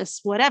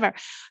timeless whatever.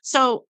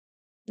 So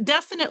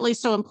definitely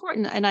so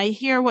important. And I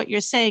hear what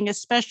you're saying,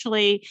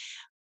 especially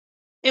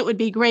it would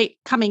be great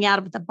coming out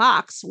of the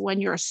box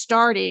when you're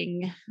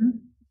starting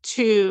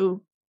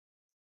to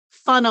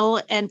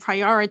funnel and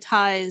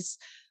prioritize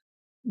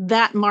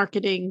that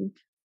marketing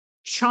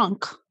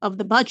chunk of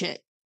the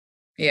budget.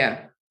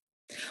 Yeah.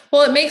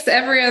 Well, it makes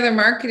every other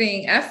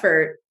marketing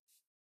effort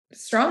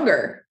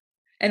stronger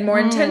and more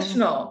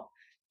intentional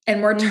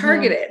and more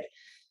targeted.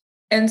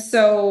 And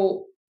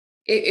so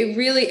it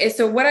really is.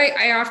 So what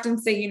I often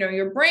say,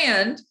 your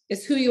brand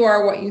is who you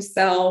are, what you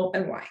sell,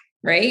 and why,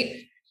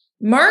 right?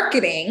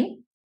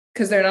 Marketing,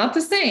 because they're not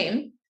the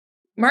same,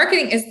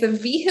 marketing is the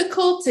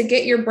vehicle to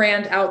get your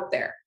brand out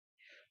there.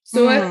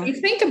 So if you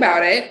think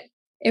about it,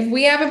 if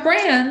we have a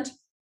brand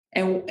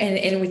and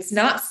it's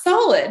not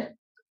solid,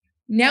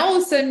 now all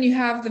of a sudden you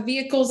have the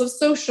vehicles of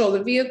social,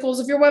 the vehicles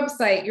of your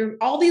website,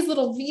 all these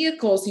little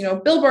vehicles,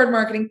 billboard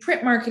marketing,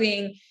 print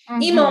marketing,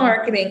 email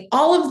marketing,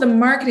 all of the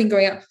marketing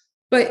going out.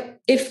 But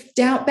if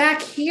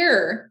back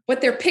here,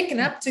 what they're picking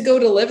up to go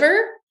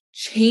deliver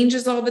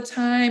changes all the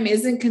time,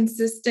 isn't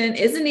consistent,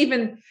 isn't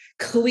even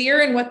clear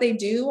in what they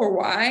do or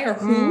why or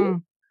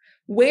who,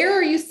 where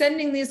are you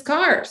sending these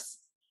cars?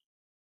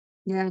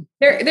 Yeah.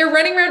 They're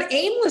running around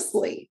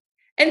aimlessly.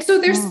 And so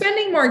they're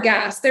spending more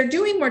gas. They're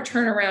doing more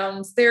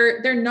turnarounds.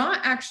 They're not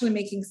actually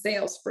making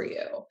sales for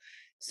you.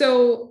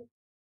 So,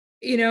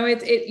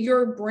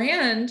 your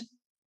brand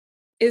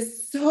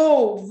is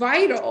so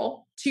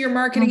vital to your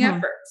marketing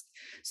efforts.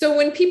 So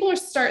when people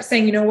start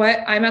saying, you know what,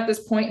 I'm at this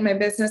point in my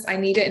business, I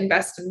need to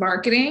invest in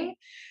marketing,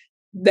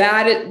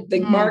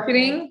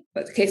 marketing,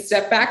 okay,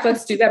 step back,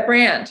 let's do that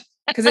brand,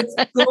 because it's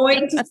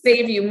going to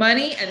save you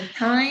money and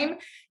time.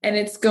 And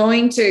it's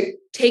going to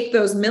take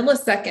those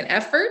millisecond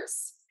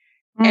efforts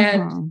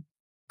and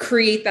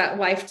create that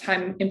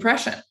lifetime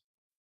impression.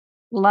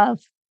 Love.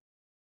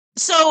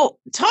 So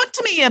talk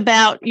to me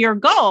about your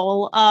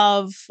goal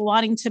of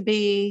wanting to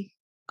be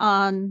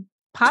on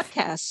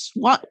podcasts.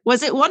 What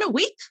was it? One a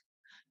week?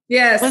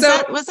 Yeah.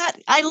 Was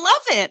that? I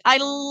love it.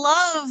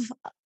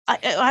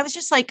 I was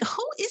just like,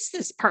 who is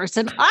this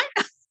person? I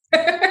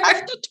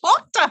have to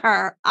talk to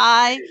her.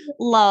 I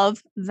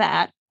love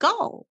that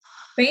goal.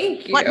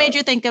 Thank you. What made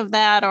you think of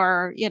that?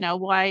 Or,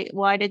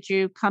 why did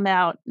you come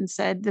out and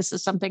said, this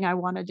is something I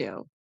want to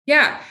do?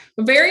 Yeah.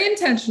 Very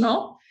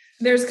intentional.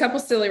 There's a couple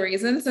silly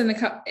reasons and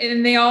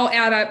they all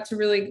add up to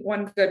really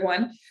one good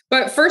one.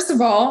 But first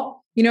of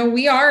all,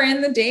 we are in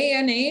the day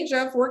and age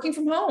of working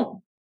from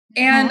home.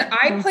 And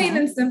I plain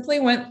and simply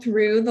went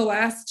through the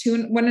last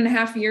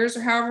 1.5 years,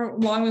 or however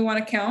long we want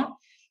to count,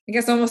 I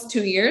guess almost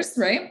 2 years,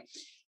 right?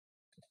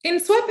 In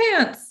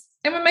sweatpants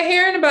and with my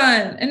hair in a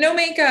bun and no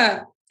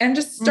makeup. And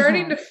just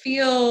starting to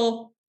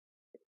feel,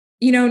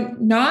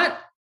 not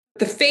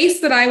the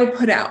face that I would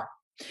put out,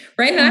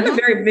 right? And I'm a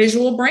very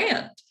visual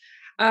brand.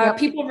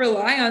 People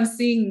rely on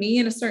seeing me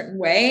in a certain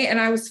way. And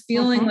I was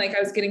feeling like I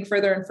was getting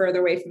further and further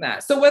away from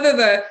that. So whether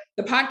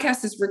the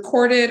podcast is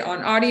recorded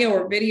on audio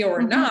or video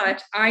or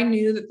not, I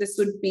knew that this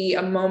would be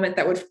a moment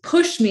that would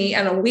push me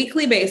on a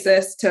weekly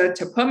basis to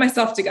put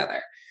myself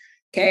together.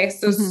 Okay.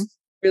 So it's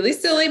really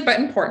silly, but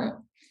important.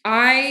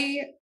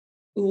 I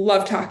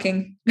love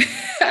talking.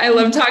 I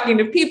love talking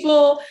to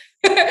people.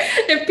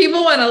 If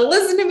people want to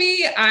listen to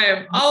me,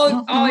 I'm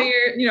all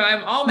ear,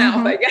 I'm all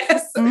mouth, I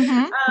guess.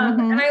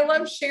 And I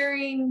love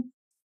sharing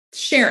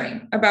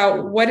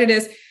about what it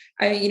is.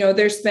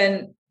 There's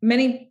been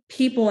many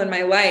people in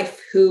my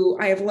life who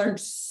I have learned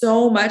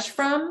so much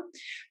from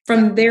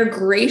their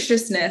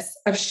graciousness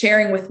of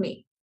sharing with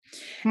me.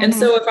 And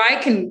so if I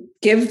can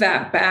give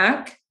that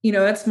back,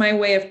 that's my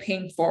way of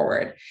paying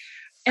forward.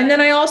 And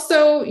then I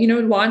also,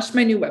 launched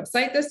my new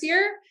website this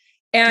year.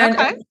 And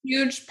a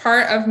huge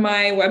part of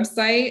my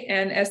website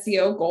and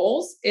SEO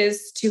goals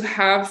is to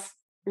have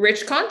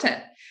rich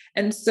content.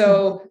 And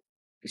so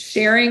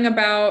sharing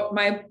about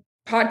my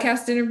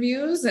podcast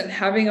interviews and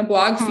having a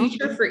blog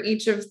feature for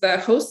each of the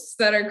hosts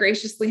that are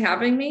graciously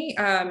having me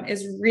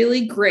is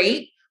really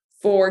great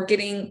for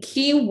getting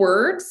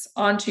keywords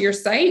onto your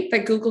site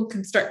that Google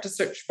can start to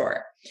search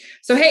for.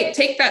 So, hey,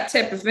 take that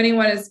tip if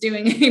anyone is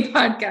doing any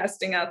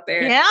podcasting out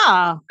there.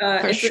 Yeah,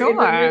 for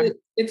sure.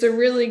 It's a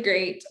really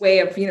great way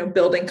of,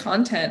 building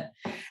content.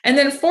 And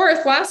then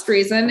last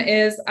reason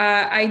is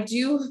I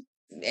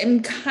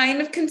am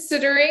kind of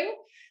considering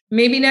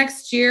maybe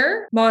next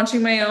year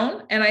launching my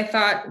own. And I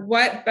thought,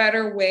 what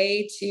better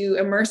way to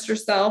immerse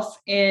yourself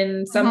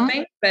in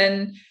something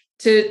than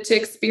to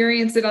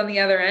experience it on the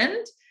other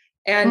end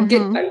and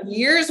get a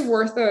year's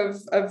worth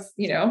of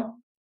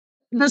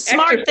the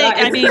smart thing.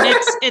 I mean,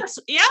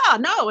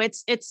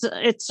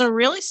 it's a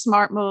really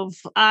smart move.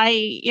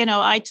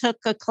 I took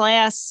a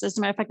class, as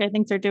a matter of fact, I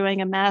think they're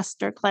doing a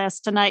master class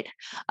tonight,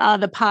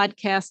 the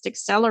Podcast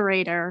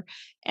Accelerator.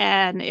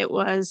 And it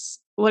was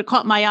what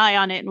caught my eye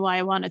on it and why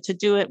I wanted to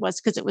do it was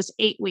because it was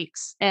 8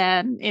 weeks.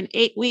 And in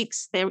 8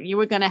 weeks, you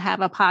were going to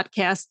have a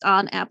podcast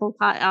on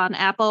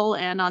Apple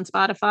and on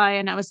Spotify.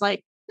 And I was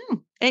like,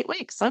 8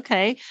 weeks.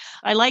 Okay.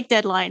 I like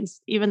deadlines,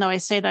 even though I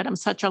say that I'm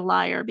such a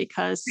liar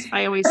because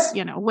I always,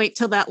 wait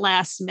till that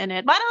last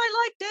minute. Why do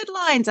I like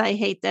deadlines? I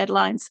hate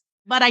deadlines,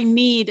 but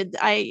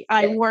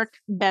I work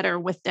better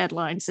with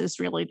deadlines is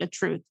really the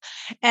truth.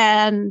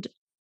 And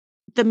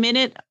the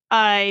minute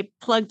I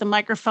plugged the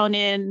microphone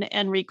in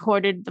and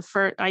recorded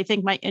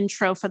my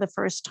intro for the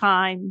first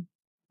time,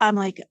 I'm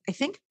like, I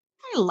think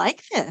I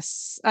like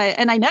this.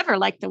 And I never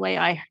liked the way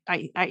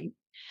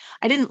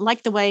I didn't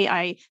like the way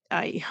I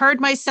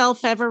heard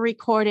myself ever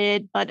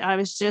recorded, but I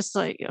was just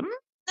like,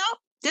 no,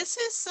 this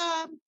is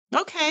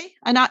okay.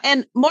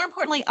 And more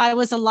importantly, I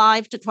was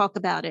alive to talk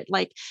about it.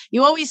 Like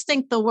you always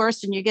think the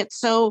worst and you get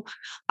so,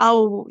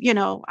 what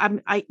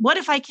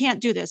if I can't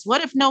do this?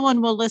 What if no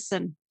one will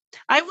listen?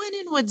 I went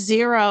in with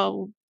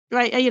zero,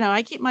 right?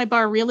 I keep my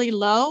bar really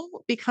low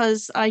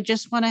because I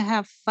just want to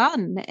have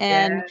fun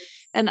and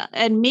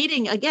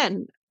meeting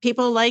again,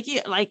 people like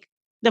you, like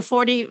the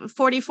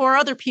 44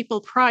 other people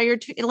prior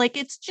to, like,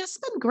 it's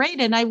just been great.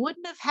 And I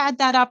wouldn't have had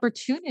that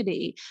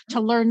opportunity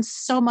to learn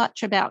so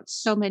much about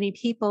so many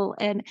people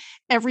and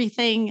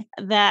everything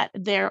that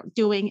they're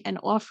doing and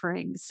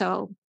offering.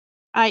 So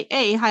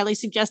I highly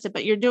suggest it,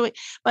 but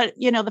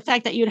the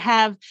fact that you'd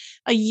have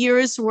a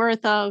year's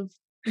worth of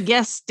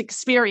guest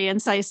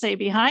experience, I say,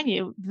 behind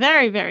you,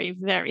 very, very,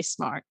 very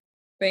smart.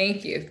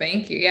 Thank you.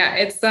 Yeah,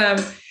 it's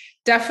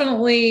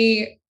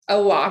definitely a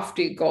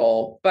lofty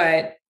goal,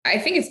 but I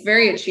think it's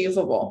very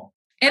achievable.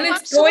 And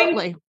it's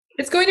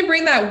going to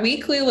bring that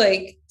weekly,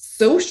 like,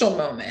 social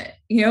moment.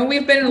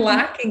 We've been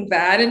lacking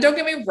that. And don't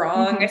get me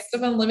wrong, I still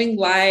been living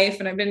life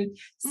and I've been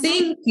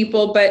seeing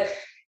people, but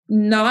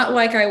not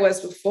like I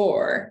was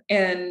before.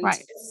 And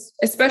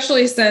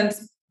especially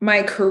since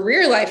my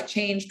career life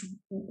changed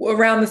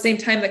around the same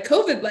time that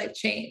COVID life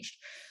changed.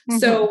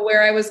 So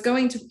where I was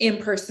going to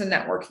in-person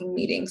networking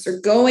meetings or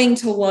going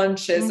to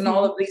lunches and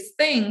all of these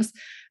things,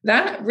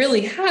 that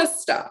really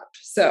has stopped.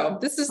 So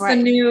this is the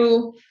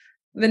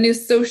new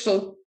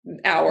social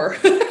hour.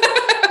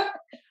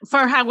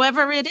 For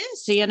however it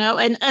is,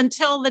 and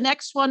until the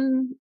next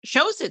one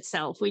shows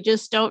itself, we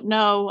just don't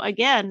know.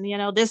 Again,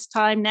 this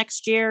time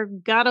next year,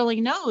 God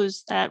only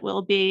knows that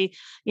we'll be,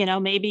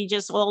 maybe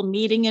just all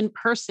meeting in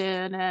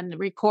person and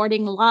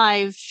recording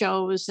live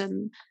shows.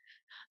 And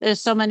there's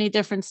so many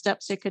different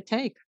steps it could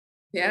take.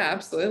 Yeah,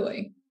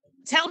 absolutely.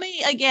 Tell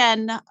me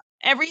again,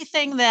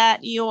 everything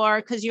that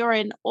because you're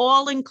an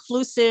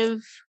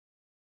all-inclusive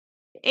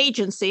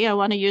agency, I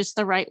want to use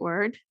the right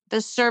word,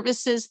 the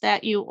services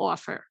that you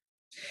offer.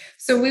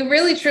 So we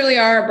really, truly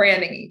are a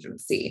branding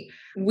agency.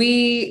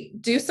 We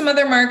do some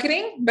other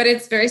marketing, but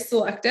it's very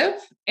selective.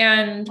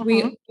 And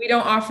we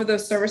don't offer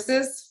those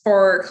services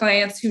for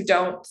clients who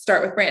don't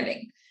start with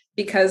branding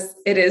because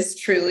it is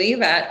truly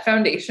that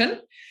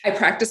foundation. I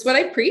practice what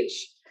I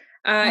preach.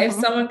 If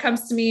someone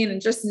comes to me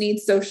and just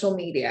needs social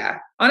media,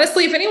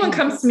 honestly, if anyone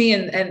comes to me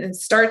and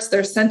starts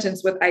their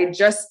sentence with, I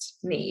just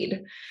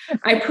need,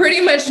 I pretty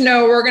much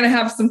know we're going to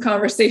have some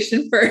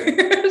conversation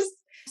first.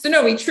 So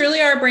no, we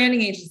truly are a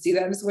branding agency.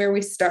 That is where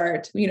we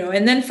start,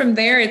 and then from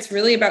there, it's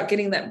really about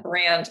getting that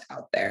brand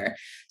out there.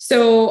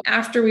 So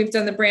after we've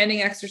done the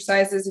branding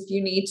exercises, if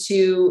you need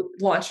to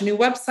launch a new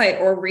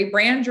website or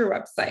rebrand your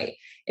website,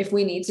 if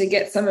we need to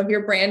get some of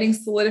your branding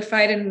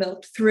solidified and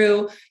milked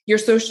through your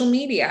social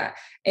media,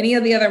 any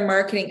of the other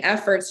marketing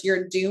efforts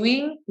you're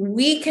doing,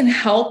 we can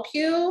help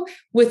you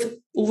with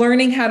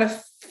learning how to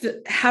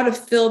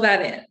fill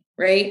that in.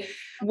 Right?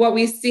 What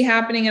we see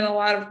happening in a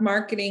lot of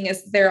marketing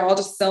is they're all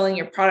just selling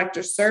your product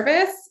or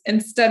service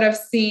instead of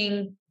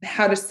seeing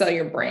how to sell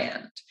your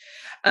brand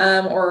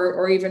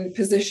or even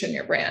position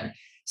your brand.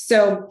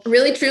 So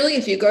really, truly,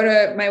 if you go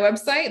to my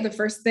website, the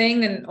first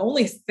thing and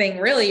only thing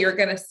really you're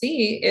going to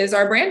see is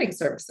our branding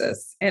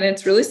services. And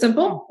it's really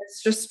simple.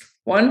 It's just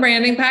one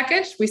branding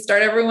package. We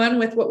start everyone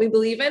with what we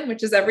believe in,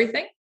 which is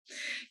everything.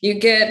 You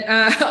get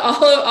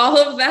all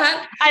of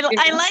that. I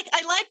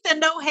like the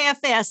no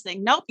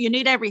half-assing. Nope, you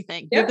need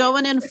everything. Yeah. You're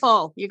going in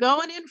full.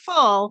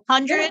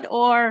 100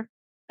 or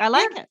I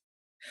like it.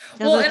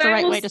 That's the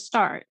right way to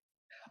start.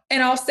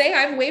 And I'll say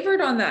I've wavered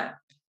on that.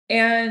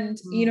 And,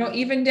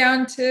 even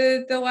down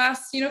to the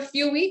last,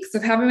 few weeks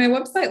of having my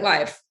website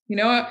live,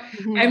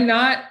 I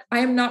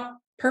am not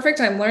perfect.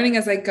 I'm learning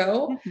as I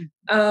go.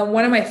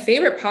 One of my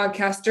favorite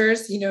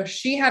podcasters,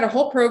 she had a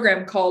whole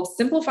program called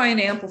Simplify and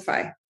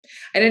Amplify.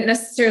 I didn't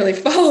necessarily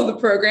follow the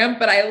program,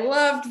 but I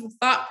loved the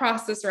thought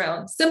process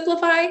around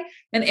simplify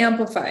and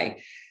amplify.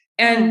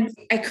 And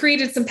I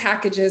created some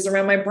packages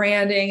around my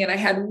branding and I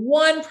had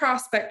one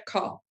prospect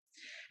call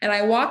and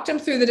I walked them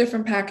through the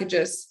different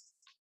packages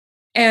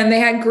and they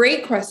had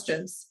great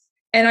questions.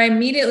 And I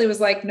immediately was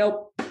like,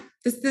 nope,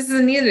 this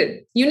isn't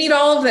needed. You need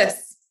all of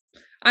this.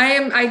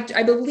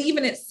 I believe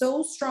in it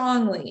so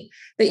strongly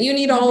that you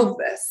need all of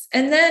this.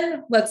 And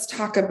then let's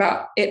talk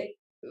about it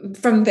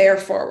from there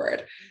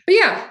forward. But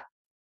yeah,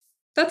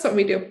 that's what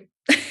we do.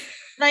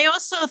 And I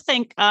also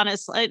think,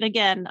 honestly, and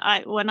again,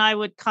 when I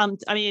would come,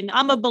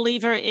 I'm a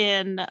believer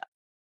in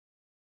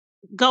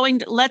going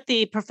to let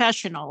the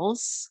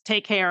professionals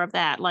take care of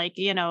that. Like,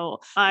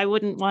 I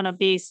wouldn't want to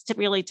be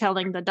really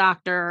telling the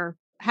doctor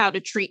how to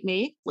treat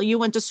me. Well, you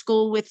went to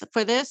school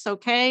for this,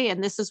 okay?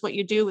 And this is what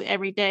you do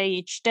every day,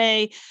 each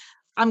day.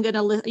 I'm going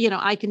to,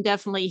 I can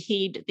definitely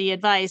heed the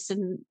advice.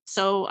 And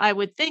so I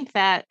would think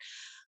that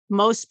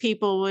most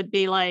people would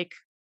be like,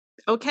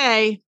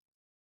 okay,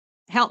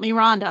 help me,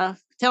 Rhonda.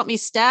 Help me,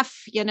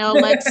 Steph.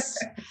 Let's.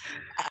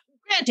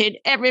 Granted,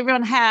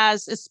 everyone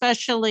has,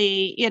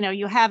 especially,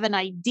 you have an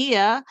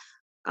idea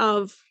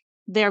of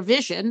their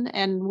vision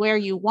and where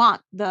you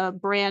want the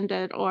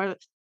branded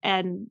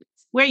and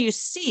where you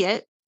see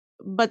it.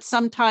 But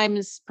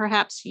sometimes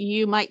perhaps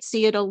you might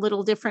see it a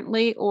little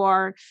differently,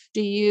 or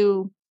do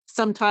you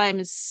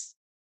sometimes,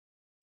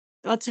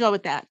 let's go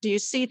with that. Do you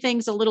see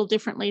things a little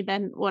differently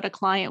than what a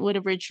client would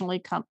originally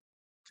come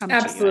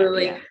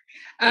Absolutely. to you?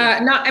 Yeah.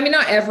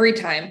 Not every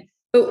time,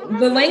 but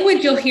the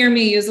language you'll hear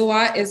me use a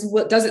lot is,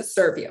 what does it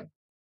serve you?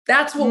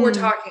 That's what we're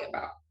talking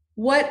about.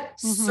 What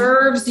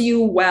serves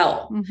you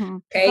well?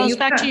 Okay. It goes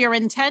back to your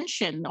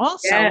intention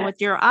also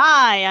with your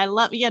eye. I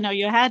love,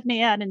 you had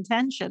me at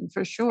intention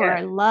for sure. Yeah.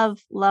 I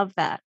love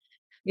that.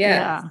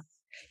 Yeah.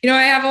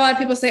 I have a lot of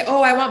people say,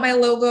 oh, I want my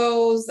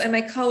logos and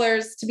my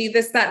colors to be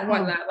this, that, and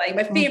whatnot. Like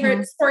my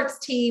favorite sports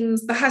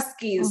teams, the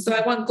Huskies. So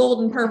I want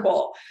gold and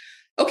purple.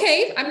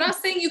 Okay. I'm not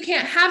saying you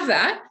can't have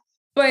that,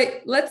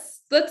 but let's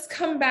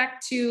come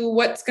back to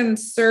what's going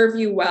to serve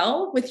you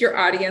well with your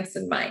audience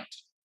in mind.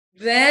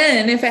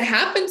 Then if it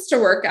happens to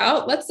work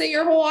out, let's say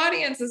your whole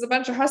audience is a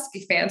bunch of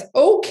Husky fans.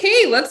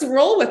 Okay, let's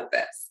roll with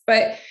this.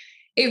 But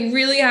it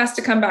really has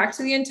to come back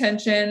to the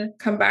intention,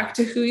 come back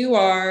to who you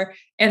are,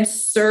 and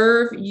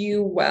serve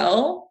you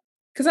well.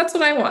 Because that's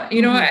what I want.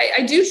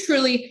 I do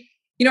truly,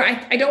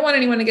 I don't want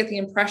anyone to get the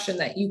impression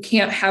that you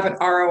can't have an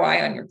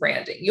ROI on your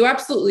branding. You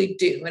absolutely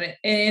do. And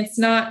it's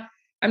not,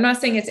 I'm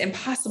not saying it's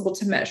impossible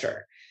to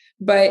measure,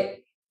 but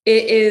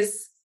it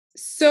is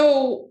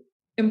so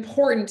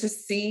important to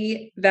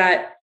see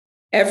that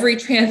every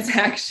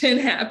transaction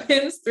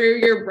happens through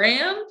your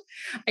brand.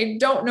 I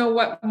don't know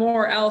what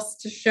more else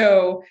to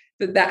show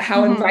that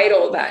how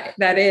vital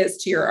that is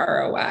to your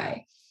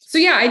ROI. So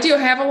yeah, I do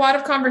have a lot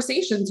of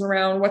conversations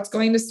around what's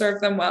going to serve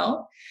them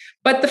well.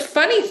 But the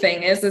funny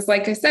thing is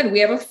like I said,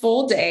 we have a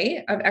full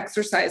day of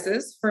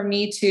exercises for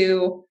me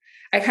to,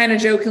 I kind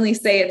of jokingly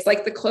say it's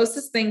like the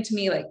closest thing to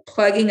me, like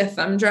plugging a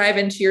thumb drive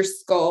into your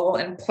skull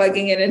and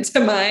plugging it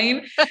into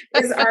mine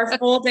is our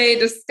full day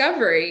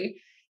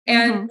discovery.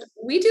 And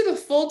we do the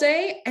full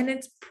day, and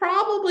it's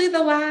probably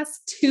the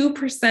last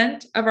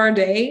 2% of our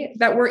day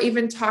that we're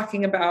even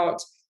talking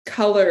about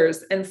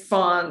colors and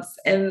fonts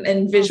and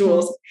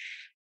visuals,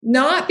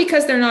 not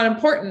because they're not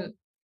important,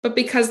 but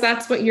because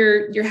that's what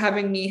you're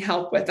having me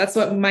help with. That's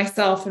what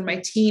myself and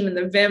my team and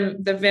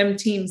the Vim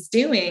team's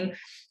doing.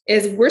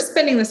 Is we're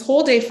spending this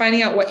whole day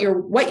finding out what's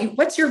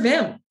your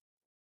Vim,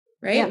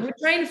 right? Yeah. We're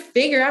trying to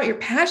figure out your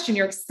passion,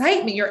 your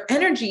excitement, your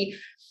energy.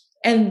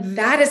 And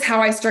that is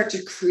how I start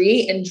to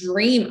create and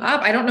dream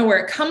up. I don't know where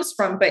it comes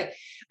from, but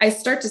I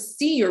start to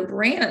see your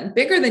brand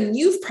bigger than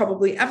you've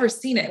probably ever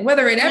seen it.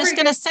 Whether it ever. I was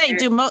going to say,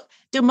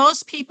 do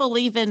most people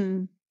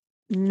even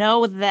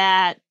know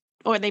that,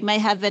 or they may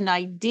have an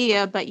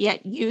idea, but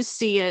yet you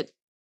see it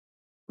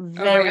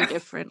very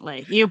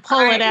differently. You pull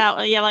it out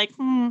and you're like,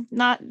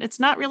 it's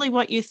not really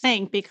what you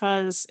think,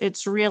 because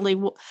it's really,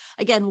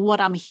 again,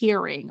 what I'm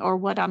hearing or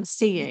what I'm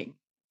seeing.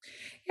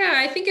 Yeah,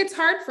 I think it's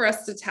hard for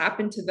us to tap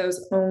into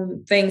those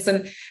own things.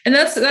 And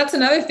that's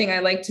another thing I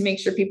like to make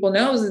sure people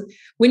know is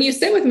when you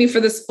sit with me for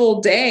this full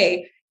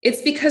day,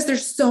 it's because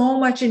there's so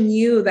much in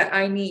you that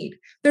I need.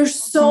 There's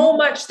so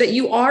much that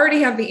you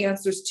already have the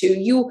answers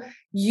to.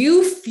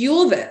 You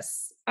fuel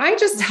this. I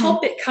just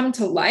help it come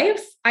to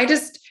life. I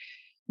just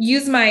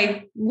use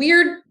my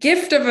weird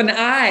gift of an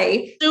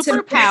eye.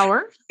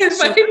 Superpower.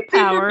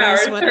 Superpower.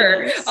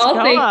 Sure.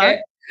 I'll take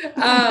it.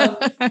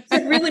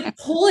 To really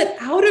pull it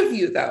out of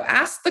you, though.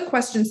 Ask the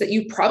questions that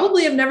you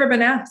probably have never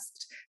been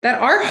asked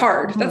that are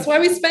hard. That's why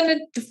we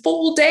spend the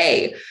full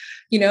day.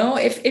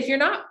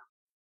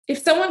 If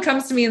someone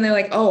comes to me and they're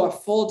like, oh, a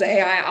full day,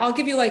 I'll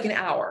give you like an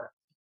hour.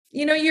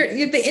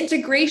 The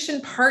integration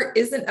part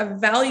isn't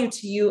of value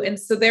to you. And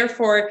so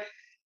therefore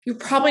you're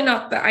probably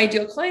not the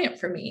ideal client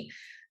for me,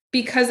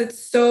 because it's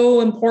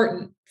so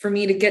important for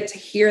me to get to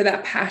hear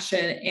that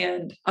passion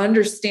and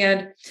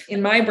understand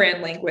in my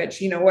brand language,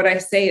 what I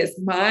say is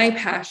my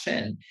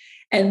passion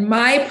and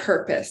my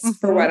purpose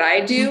for what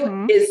I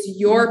do is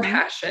your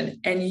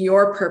passion and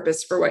your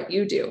purpose for what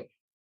you do.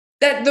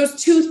 That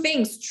those two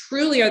things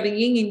truly are the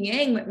yin and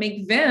yang that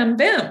make Vim.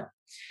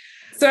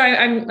 So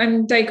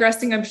I'm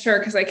digressing, I'm sure,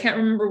 because I can't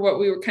remember what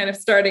we were kind of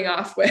starting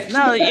off with.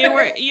 No,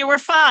 you were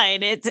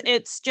fine.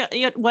 It's just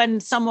when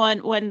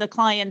the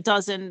client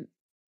doesn't,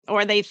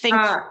 or they think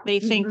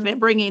they're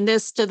bringing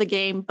this to the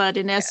game, but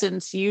in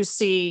essence, you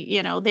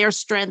see, their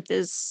strength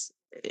is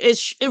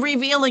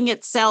revealing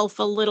itself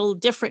a little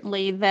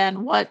differently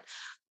than what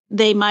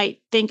they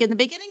might think in the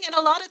beginning. And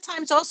a lot of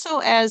times also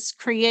as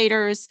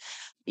creators,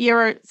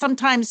 you're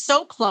sometimes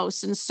so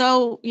close and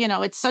so,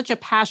 it's such a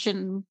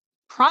passion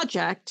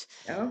project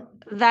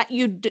that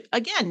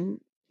again,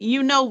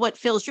 what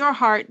fills your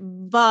heart,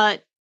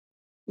 but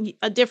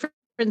a different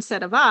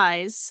set of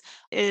eyes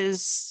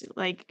is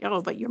like,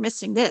 oh, but you're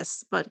missing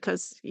this, but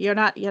because you're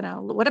not,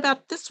 what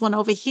about this one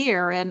over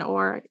here?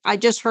 Or I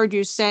just heard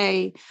you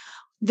say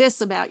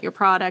this about your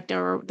product,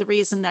 or the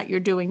reason that you're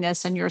doing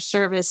this and your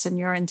service and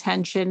your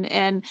intention.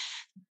 And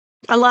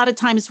a lot of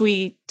times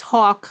we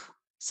talk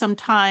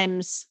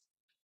sometimes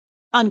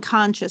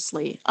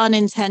unconsciously,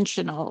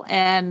 unintentional,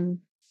 and,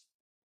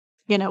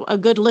 a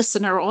good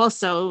listener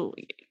also,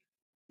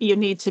 you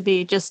need to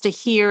be just to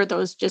hear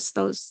those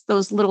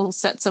little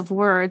sets of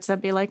words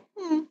and be like,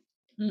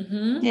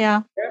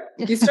 yeah.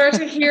 You start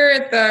to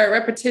hear the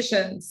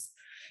repetitions.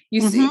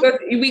 You see,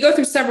 we go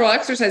through several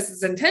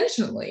exercises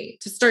intentionally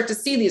to start to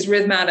see these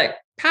rhythmic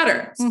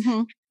patterns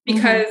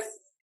because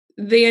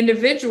the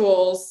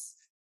individuals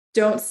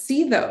don't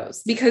see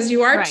those because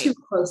you are too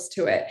close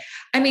to it.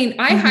 I mean,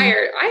 I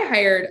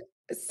hired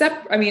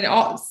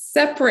all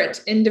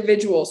separate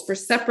individuals for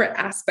separate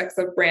aspects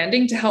of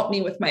branding to help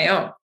me with my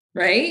own.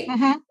 Right?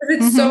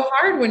 It's so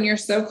hard when you're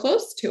so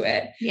close to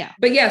it. Yeah.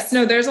 But yes,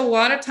 no, there's a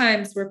lot of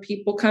times where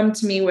people come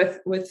to me with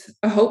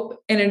a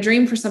hope and a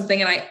dream for something.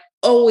 And I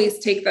always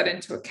take that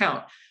into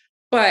account.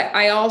 But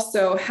I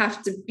also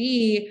have to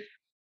be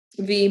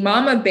the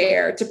mama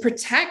bear to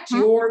protect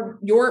your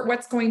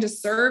what's going to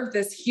serve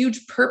this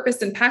huge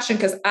purpose and passion,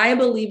 because I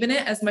believe in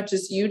it as much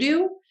as you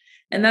do.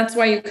 And that's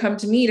why you come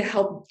to me to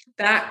help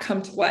that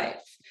come to life.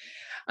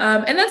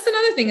 And that's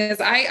another thing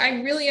is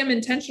I really am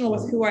intentional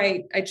with who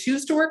I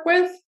choose to work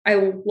with.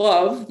 I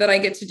love that I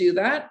get to do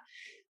that.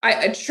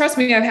 I trust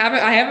me, I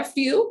have a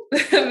few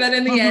that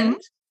in the end,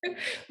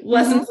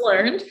 lessons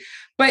learned,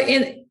 but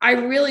I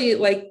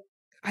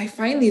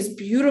find these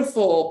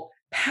beautiful,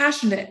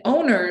 passionate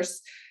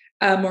owners,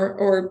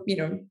 or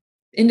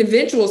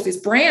individuals,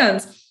 these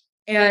brands.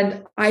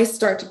 And I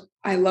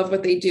love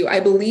what they do. I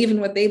believe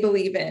in what they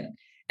believe in.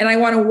 And I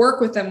want to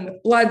work with them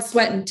with blood,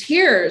 sweat, and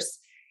tears.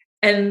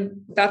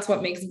 And that's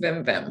what makes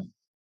Vim Vim.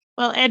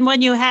 Well, and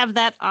when you have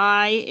that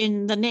I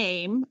in the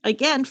name,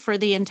 again, for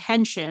the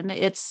intention,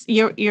 it's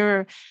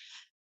your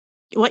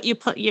what you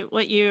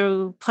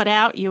put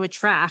out, you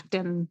attract,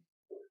 and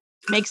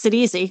makes it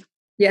easy.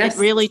 Yes. It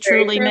really,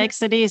 truly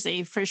makes it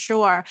easy for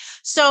sure.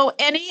 So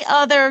any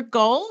other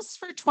goals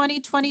for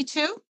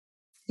 2022?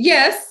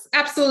 Yes,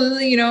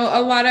 absolutely. A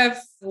lot of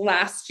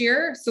last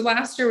year. So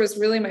last year was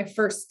really my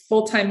first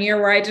full-time year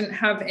where I didn't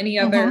have any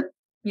other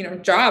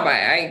job.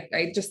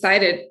 I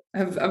decided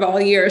of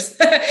all years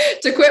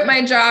to quit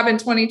my job in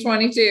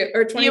 2022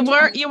 or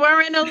 2020. You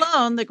weren't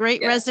alone. The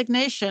great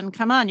resignation.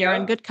 Come on, you're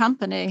in good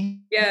company.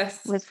 Yes.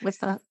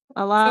 With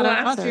a lot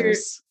of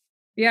others.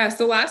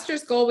 So last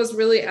year's goal was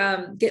really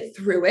get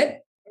through it,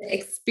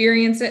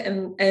 experience it,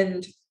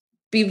 and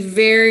be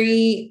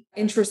very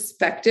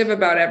introspective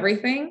about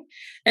everything.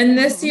 And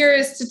this year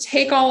is to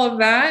take all of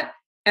that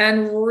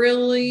and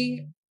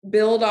really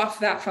build off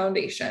that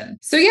foundation.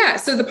 So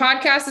the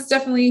podcast is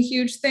definitely a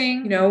huge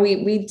thing.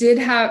 We did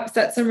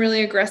set some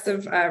really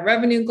aggressive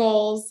revenue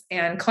goals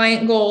and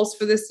client goals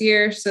for this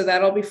year. So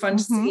that'll be fun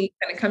to see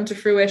kind of come to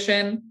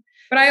fruition.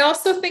 But I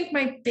also think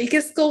my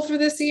biggest goal for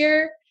this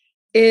year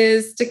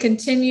is to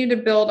continue to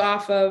build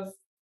off of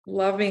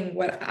loving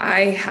what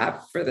I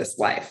have for this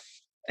life.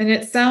 And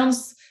it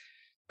sounds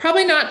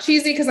probably not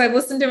cheesy because I've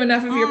listened to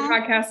enough of your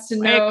podcasts to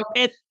know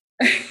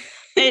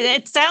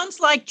it sounds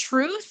like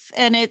truth,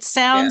 and it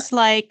sounds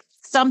like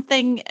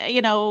something,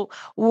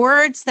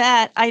 words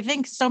that I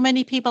think so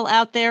many people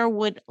out there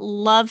would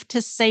love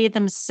to say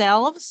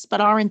themselves,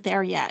 but aren't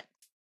there yet.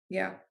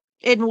 Yeah.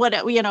 In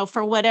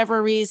for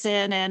whatever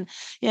reason. And,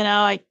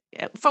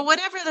 for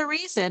whatever the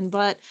reason,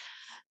 but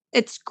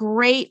it's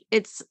great.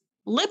 It's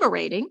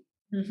liberating.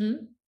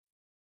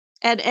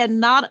 And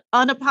not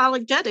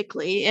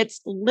unapologetically, it's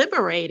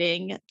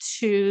liberating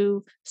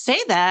to say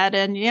that.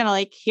 And,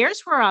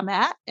 here's where I'm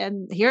at,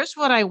 and here's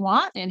what I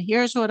want, and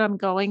here's what I'm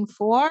going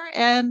for.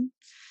 And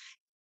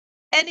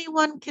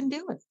anyone can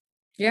do it.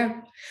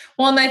 Yeah.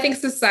 Well, and I think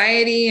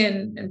society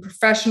and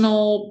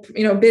professional,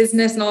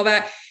 business and all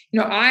that,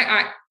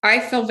 I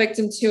fell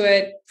victim to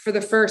it for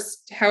the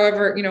first,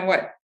 however,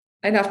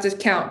 I'd have to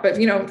count, but,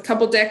 a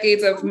couple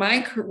decades of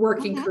my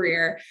working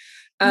career.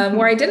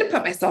 Where I didn't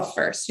put myself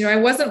first. I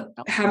wasn't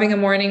having a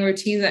morning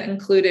routine that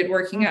included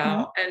working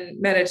out and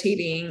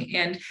meditating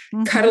and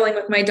cuddling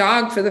with my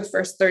dog for the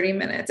first 30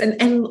 minutes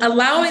and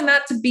allowing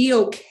that to be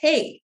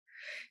okay.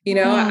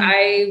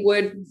 I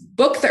would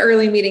book the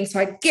early meeting. So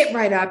I'd get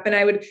right up and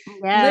I would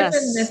live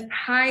in this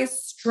high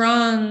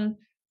strung,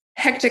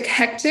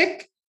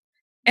 hectic.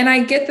 And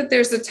I get that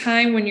there's a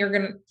time when you're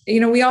going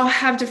to, we all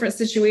have different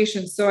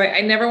situations. So I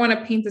never want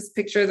to paint this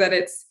picture that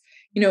it's,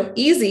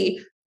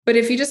 easy. But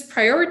if you just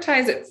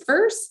prioritize it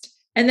first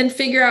and then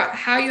figure out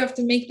how you have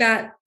to make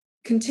that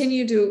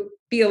continue to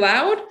be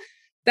allowed,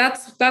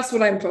 That's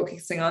what I'm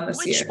focusing on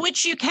this year.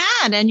 Which you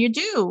can, and you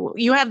do.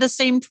 You have the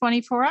same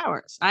 24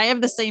 hours. I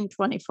have the same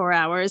 24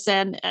 hours,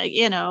 and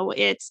and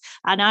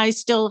I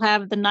still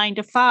have the 9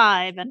 to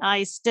 5, and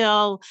I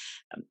still,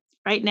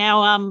 right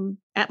now, I'm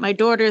at my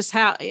daughter's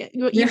house.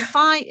 You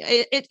find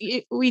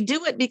it. We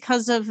do it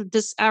because of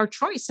our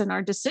choice and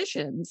our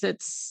decisions.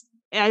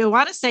 I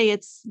want to say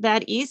it's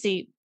that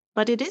easy,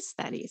 but it is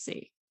that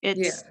easy.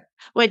 It's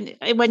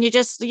when you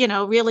just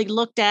really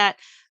looked at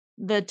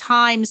the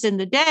times in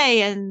the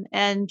day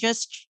and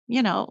just,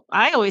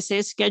 I always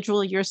say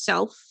schedule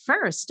yourself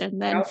first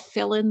and then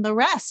fill in the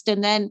rest.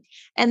 And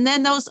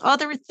then those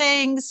other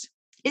things,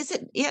 do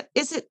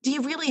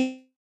you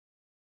really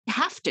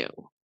have to?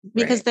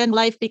 Because then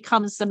life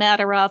becomes a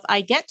matter of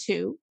I get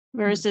to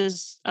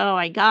versus,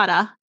 I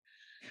gotta.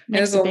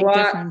 Makes a big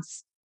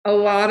difference. A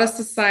lot of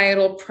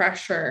societal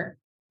pressure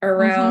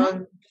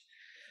around,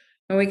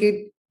 and we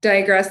could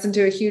digress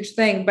into a huge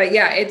thing, but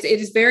it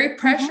is very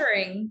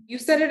pressuring. You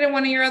said it in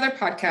one of your other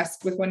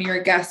podcasts with one of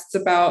your guests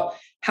about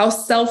how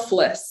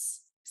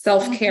selfless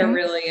self-care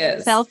really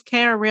is.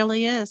 Self-care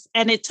really is.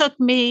 And it took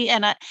me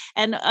and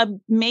a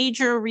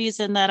major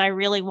reason that I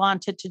really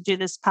wanted to do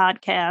this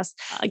podcast.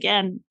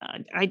 Again,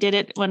 I did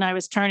it when I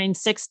was turning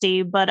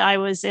 60, but I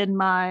was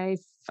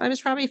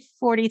probably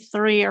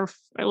 43 or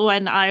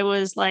when I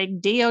was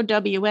like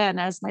DOWN,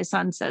 as my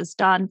son says,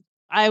 done.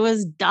 I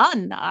was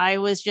done. I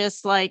was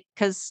just like,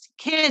 because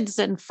kids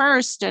and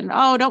first and,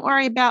 don't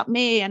worry about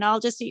me and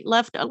I'll just eat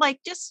like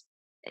just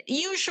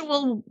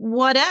usual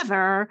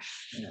whatever.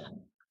 Yeah.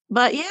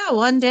 But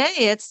one day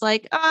it's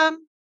like, I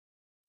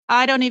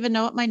don't even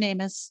know what my name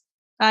is.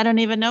 I don't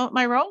even know what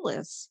my role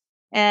is.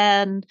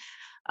 And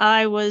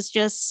I was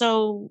just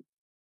so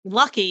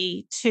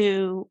lucky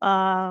to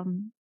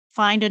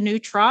find a new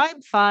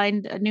tribe,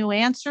 find new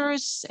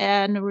answers,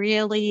 and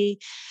really,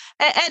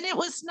 and it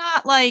was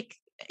not like,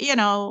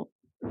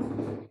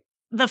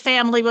 the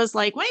family was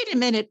like, wait a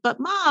minute, but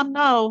Mom,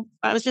 no.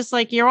 I was just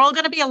like, you're all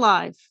going to be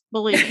alive.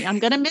 Believe me, I'm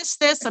going to miss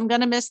this. I'm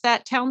going to miss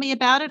that. Tell me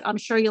about it. I'm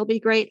sure you'll be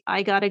great.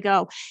 I got to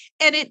go.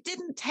 And it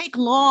didn't take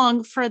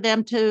long for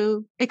them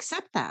to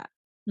accept that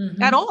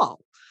at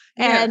all.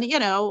 Yeah. And,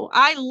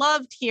 I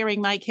loved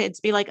hearing my kids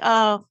be like,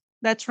 oh,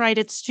 that's right.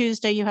 It's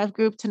Tuesday. You have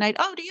group tonight.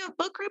 Oh, do you have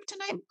book group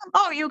tonight?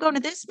 Oh, you're going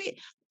to this meeting?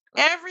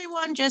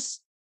 Everyone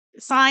just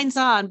signs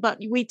on, but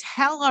we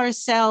tell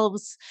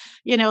ourselves,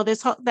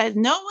 that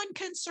no one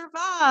can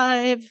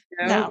survive.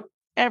 No,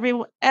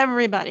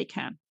 everybody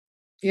can.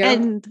 Yeah.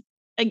 And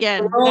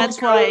again, that's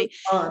why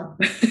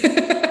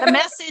the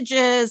message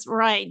is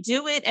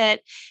do it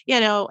at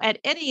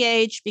any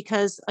age,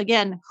 because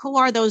again, who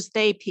are those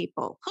they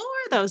people? Who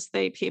are those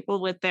they people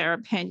with their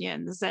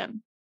opinions?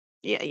 And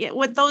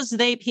what those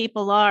they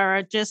people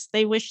are just,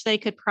 they wish they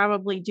could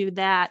probably do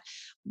that,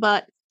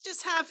 but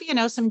just have,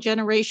 some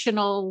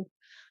generational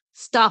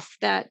stuff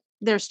that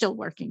they're still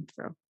working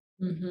through.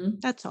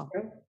 That's all.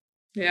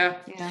 Yeah.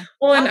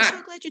 Well, and I'm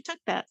so glad you took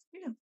that.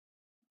 Yeah.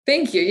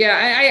 Thank you.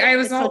 Yeah. I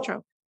was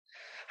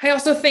I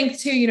also think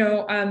too,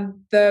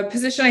 the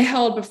position I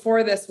held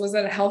before this was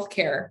at a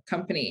healthcare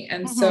company.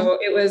 And so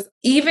it was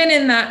even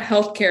in that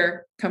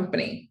healthcare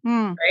company,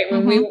 right?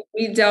 When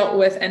we dealt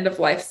with end of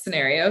life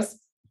scenarios,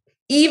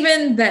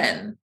 even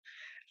then,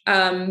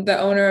 the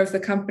owner of the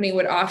company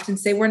would often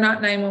say, we're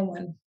not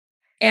 911.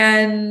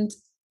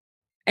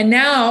 And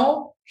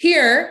now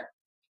here,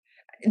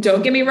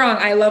 don't get me wrong,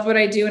 I love what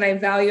I do and I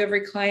value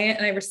every client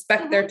and I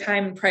respect their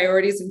time and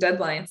priorities and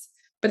deadlines.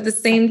 But at the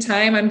same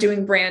time, I'm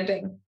doing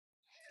branding.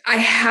 I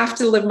have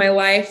to live my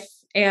life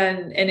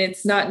and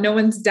it's not, no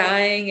one's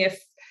dying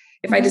if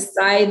I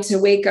decide to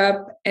wake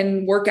up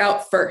and work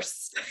out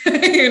first,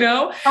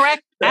 Correct.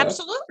 So.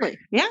 Absolutely.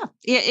 Yeah.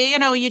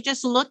 You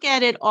just look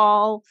at it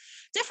all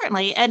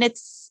differently. And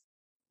it's,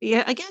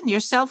 again,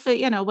 yourself,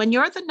 when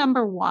you're the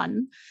number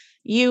one,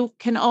 you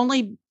can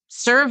only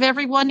serve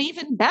everyone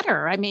even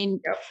better. I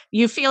mean,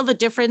 you feel the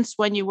difference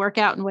when you work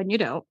out and when you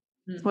don't.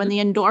 When the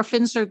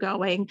endorphins are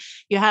going,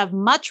 you have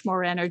much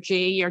more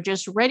energy. You're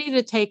just ready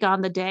to take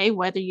on the day,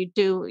 whether you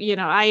do,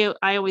 I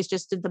always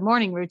just did the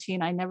morning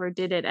routine. I never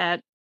did it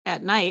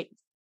at night,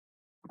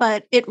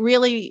 but it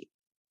really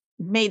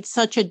made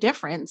such a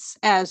difference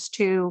as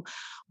to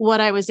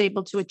what I was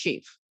able to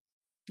achieve.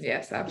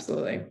 Yes,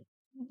 absolutely.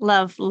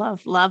 Love,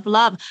 love, love,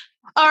 love.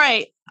 All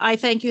right. I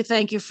thank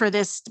you for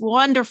this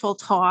wonderful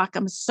talk.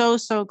 I'm so,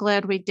 so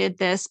glad we did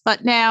this.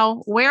 But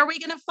now, where are we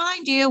going to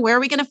find you? Where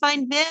are we going to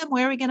find Vim?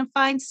 Where are we going to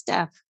find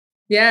Steph?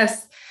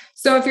 Yes.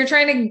 So if you're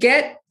trying to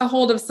get a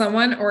hold of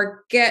someone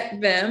or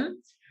get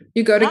Vim,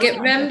 you go to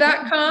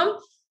getvim.com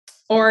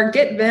or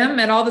get Vim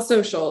at all the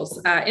socials,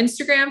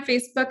 Instagram,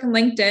 Facebook, and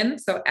LinkedIn.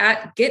 So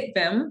at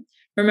getvim.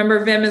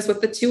 Remember, Vim is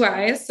with the 2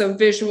 I's. So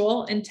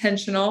visual,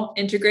 intentional,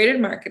 integrated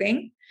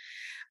marketing.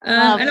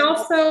 And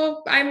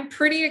also I'm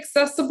pretty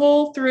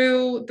accessible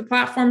through the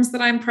platforms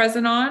that I'm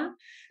present on.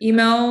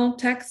 Email,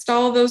 text,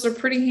 all of those are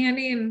pretty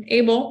handy and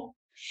able.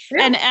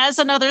 Yeah. And as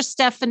another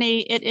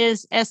Stephanie, it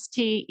is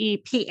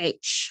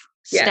STEPH.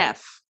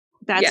 Steph.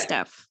 That's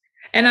Steph.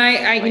 And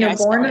I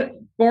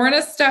born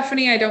as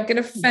Stephanie. I don't get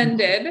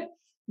offended,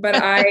 but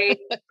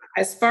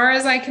as far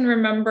as I can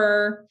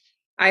remember,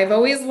 I've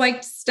always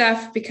liked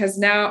Steph because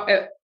now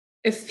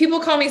if people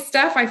call me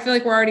Steph, I feel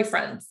like we're already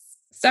friends.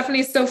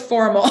 Stephanie's so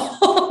formal.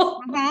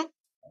 Mm-hmm.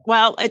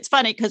 Well, it's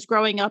funny because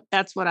growing up,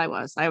 that's what I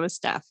was. I was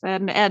Steph,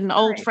 and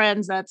old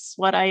friends. That's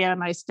what I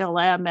am. I still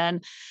am.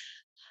 And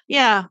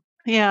yeah,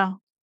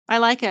 I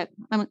like it.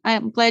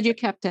 I'm glad you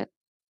kept it.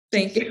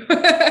 Thank you.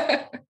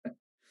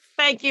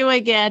 Thank you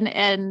again.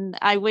 And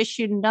I wish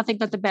you nothing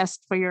but the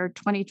best for your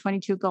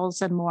 2022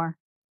 goals and more.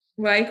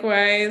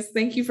 Likewise.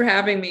 Thank you for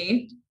having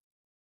me.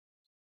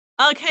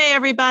 Okay,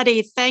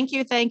 everybody. Thank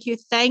you.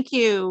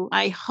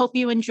 I hope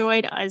you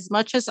enjoyed as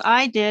much as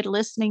I did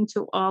listening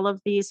to all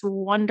of these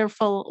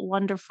wonderful,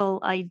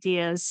 wonderful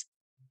ideas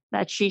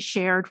that she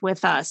shared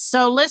with us.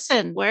 So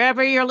listen,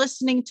 wherever you're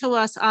listening to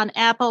us, on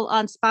Apple,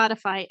 on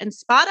Spotify, and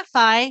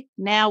Spotify,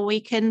 now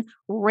we can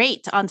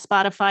rate on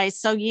Spotify.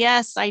 So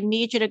yes, I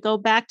need you to go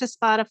back to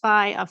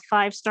Spotify, a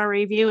 5-star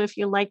review if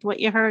you liked what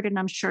you heard, and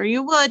I'm sure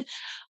you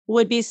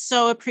would be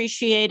so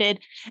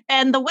appreciated.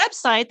 And the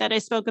website that I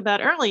spoke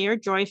about earlier,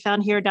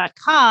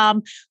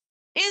 joyfoundhere.com,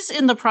 is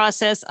in the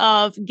process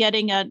of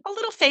getting a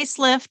little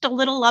facelift, a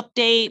little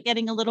update,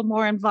 getting a little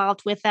more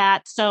involved with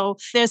that. So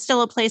there's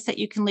still a place that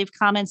you can leave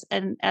comments.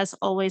 And as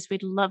always,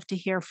 we'd love to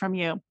hear from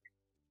you.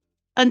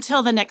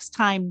 Until the next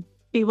time,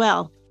 be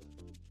well.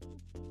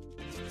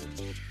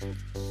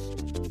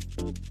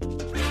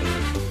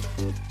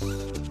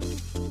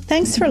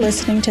 Thanks for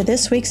listening to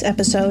this week's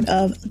episode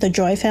of the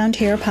Joy Found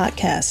Here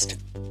podcast.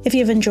 If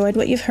you've enjoyed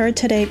what you've heard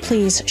today,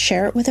 please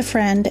share it with a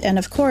friend. And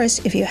of course,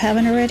 if you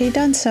haven't already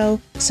done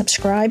so,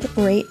 subscribe,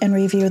 rate, and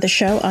review the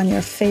show on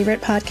your favorite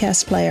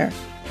podcast player.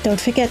 Don't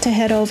forget to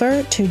head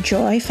over to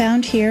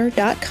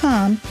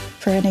joyfoundhere.com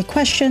for any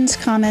questions,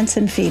 comments,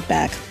 and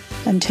feedback.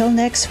 Until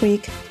next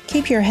week,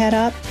 keep your head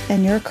up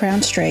and your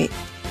crown straight.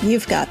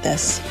 You've got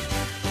this.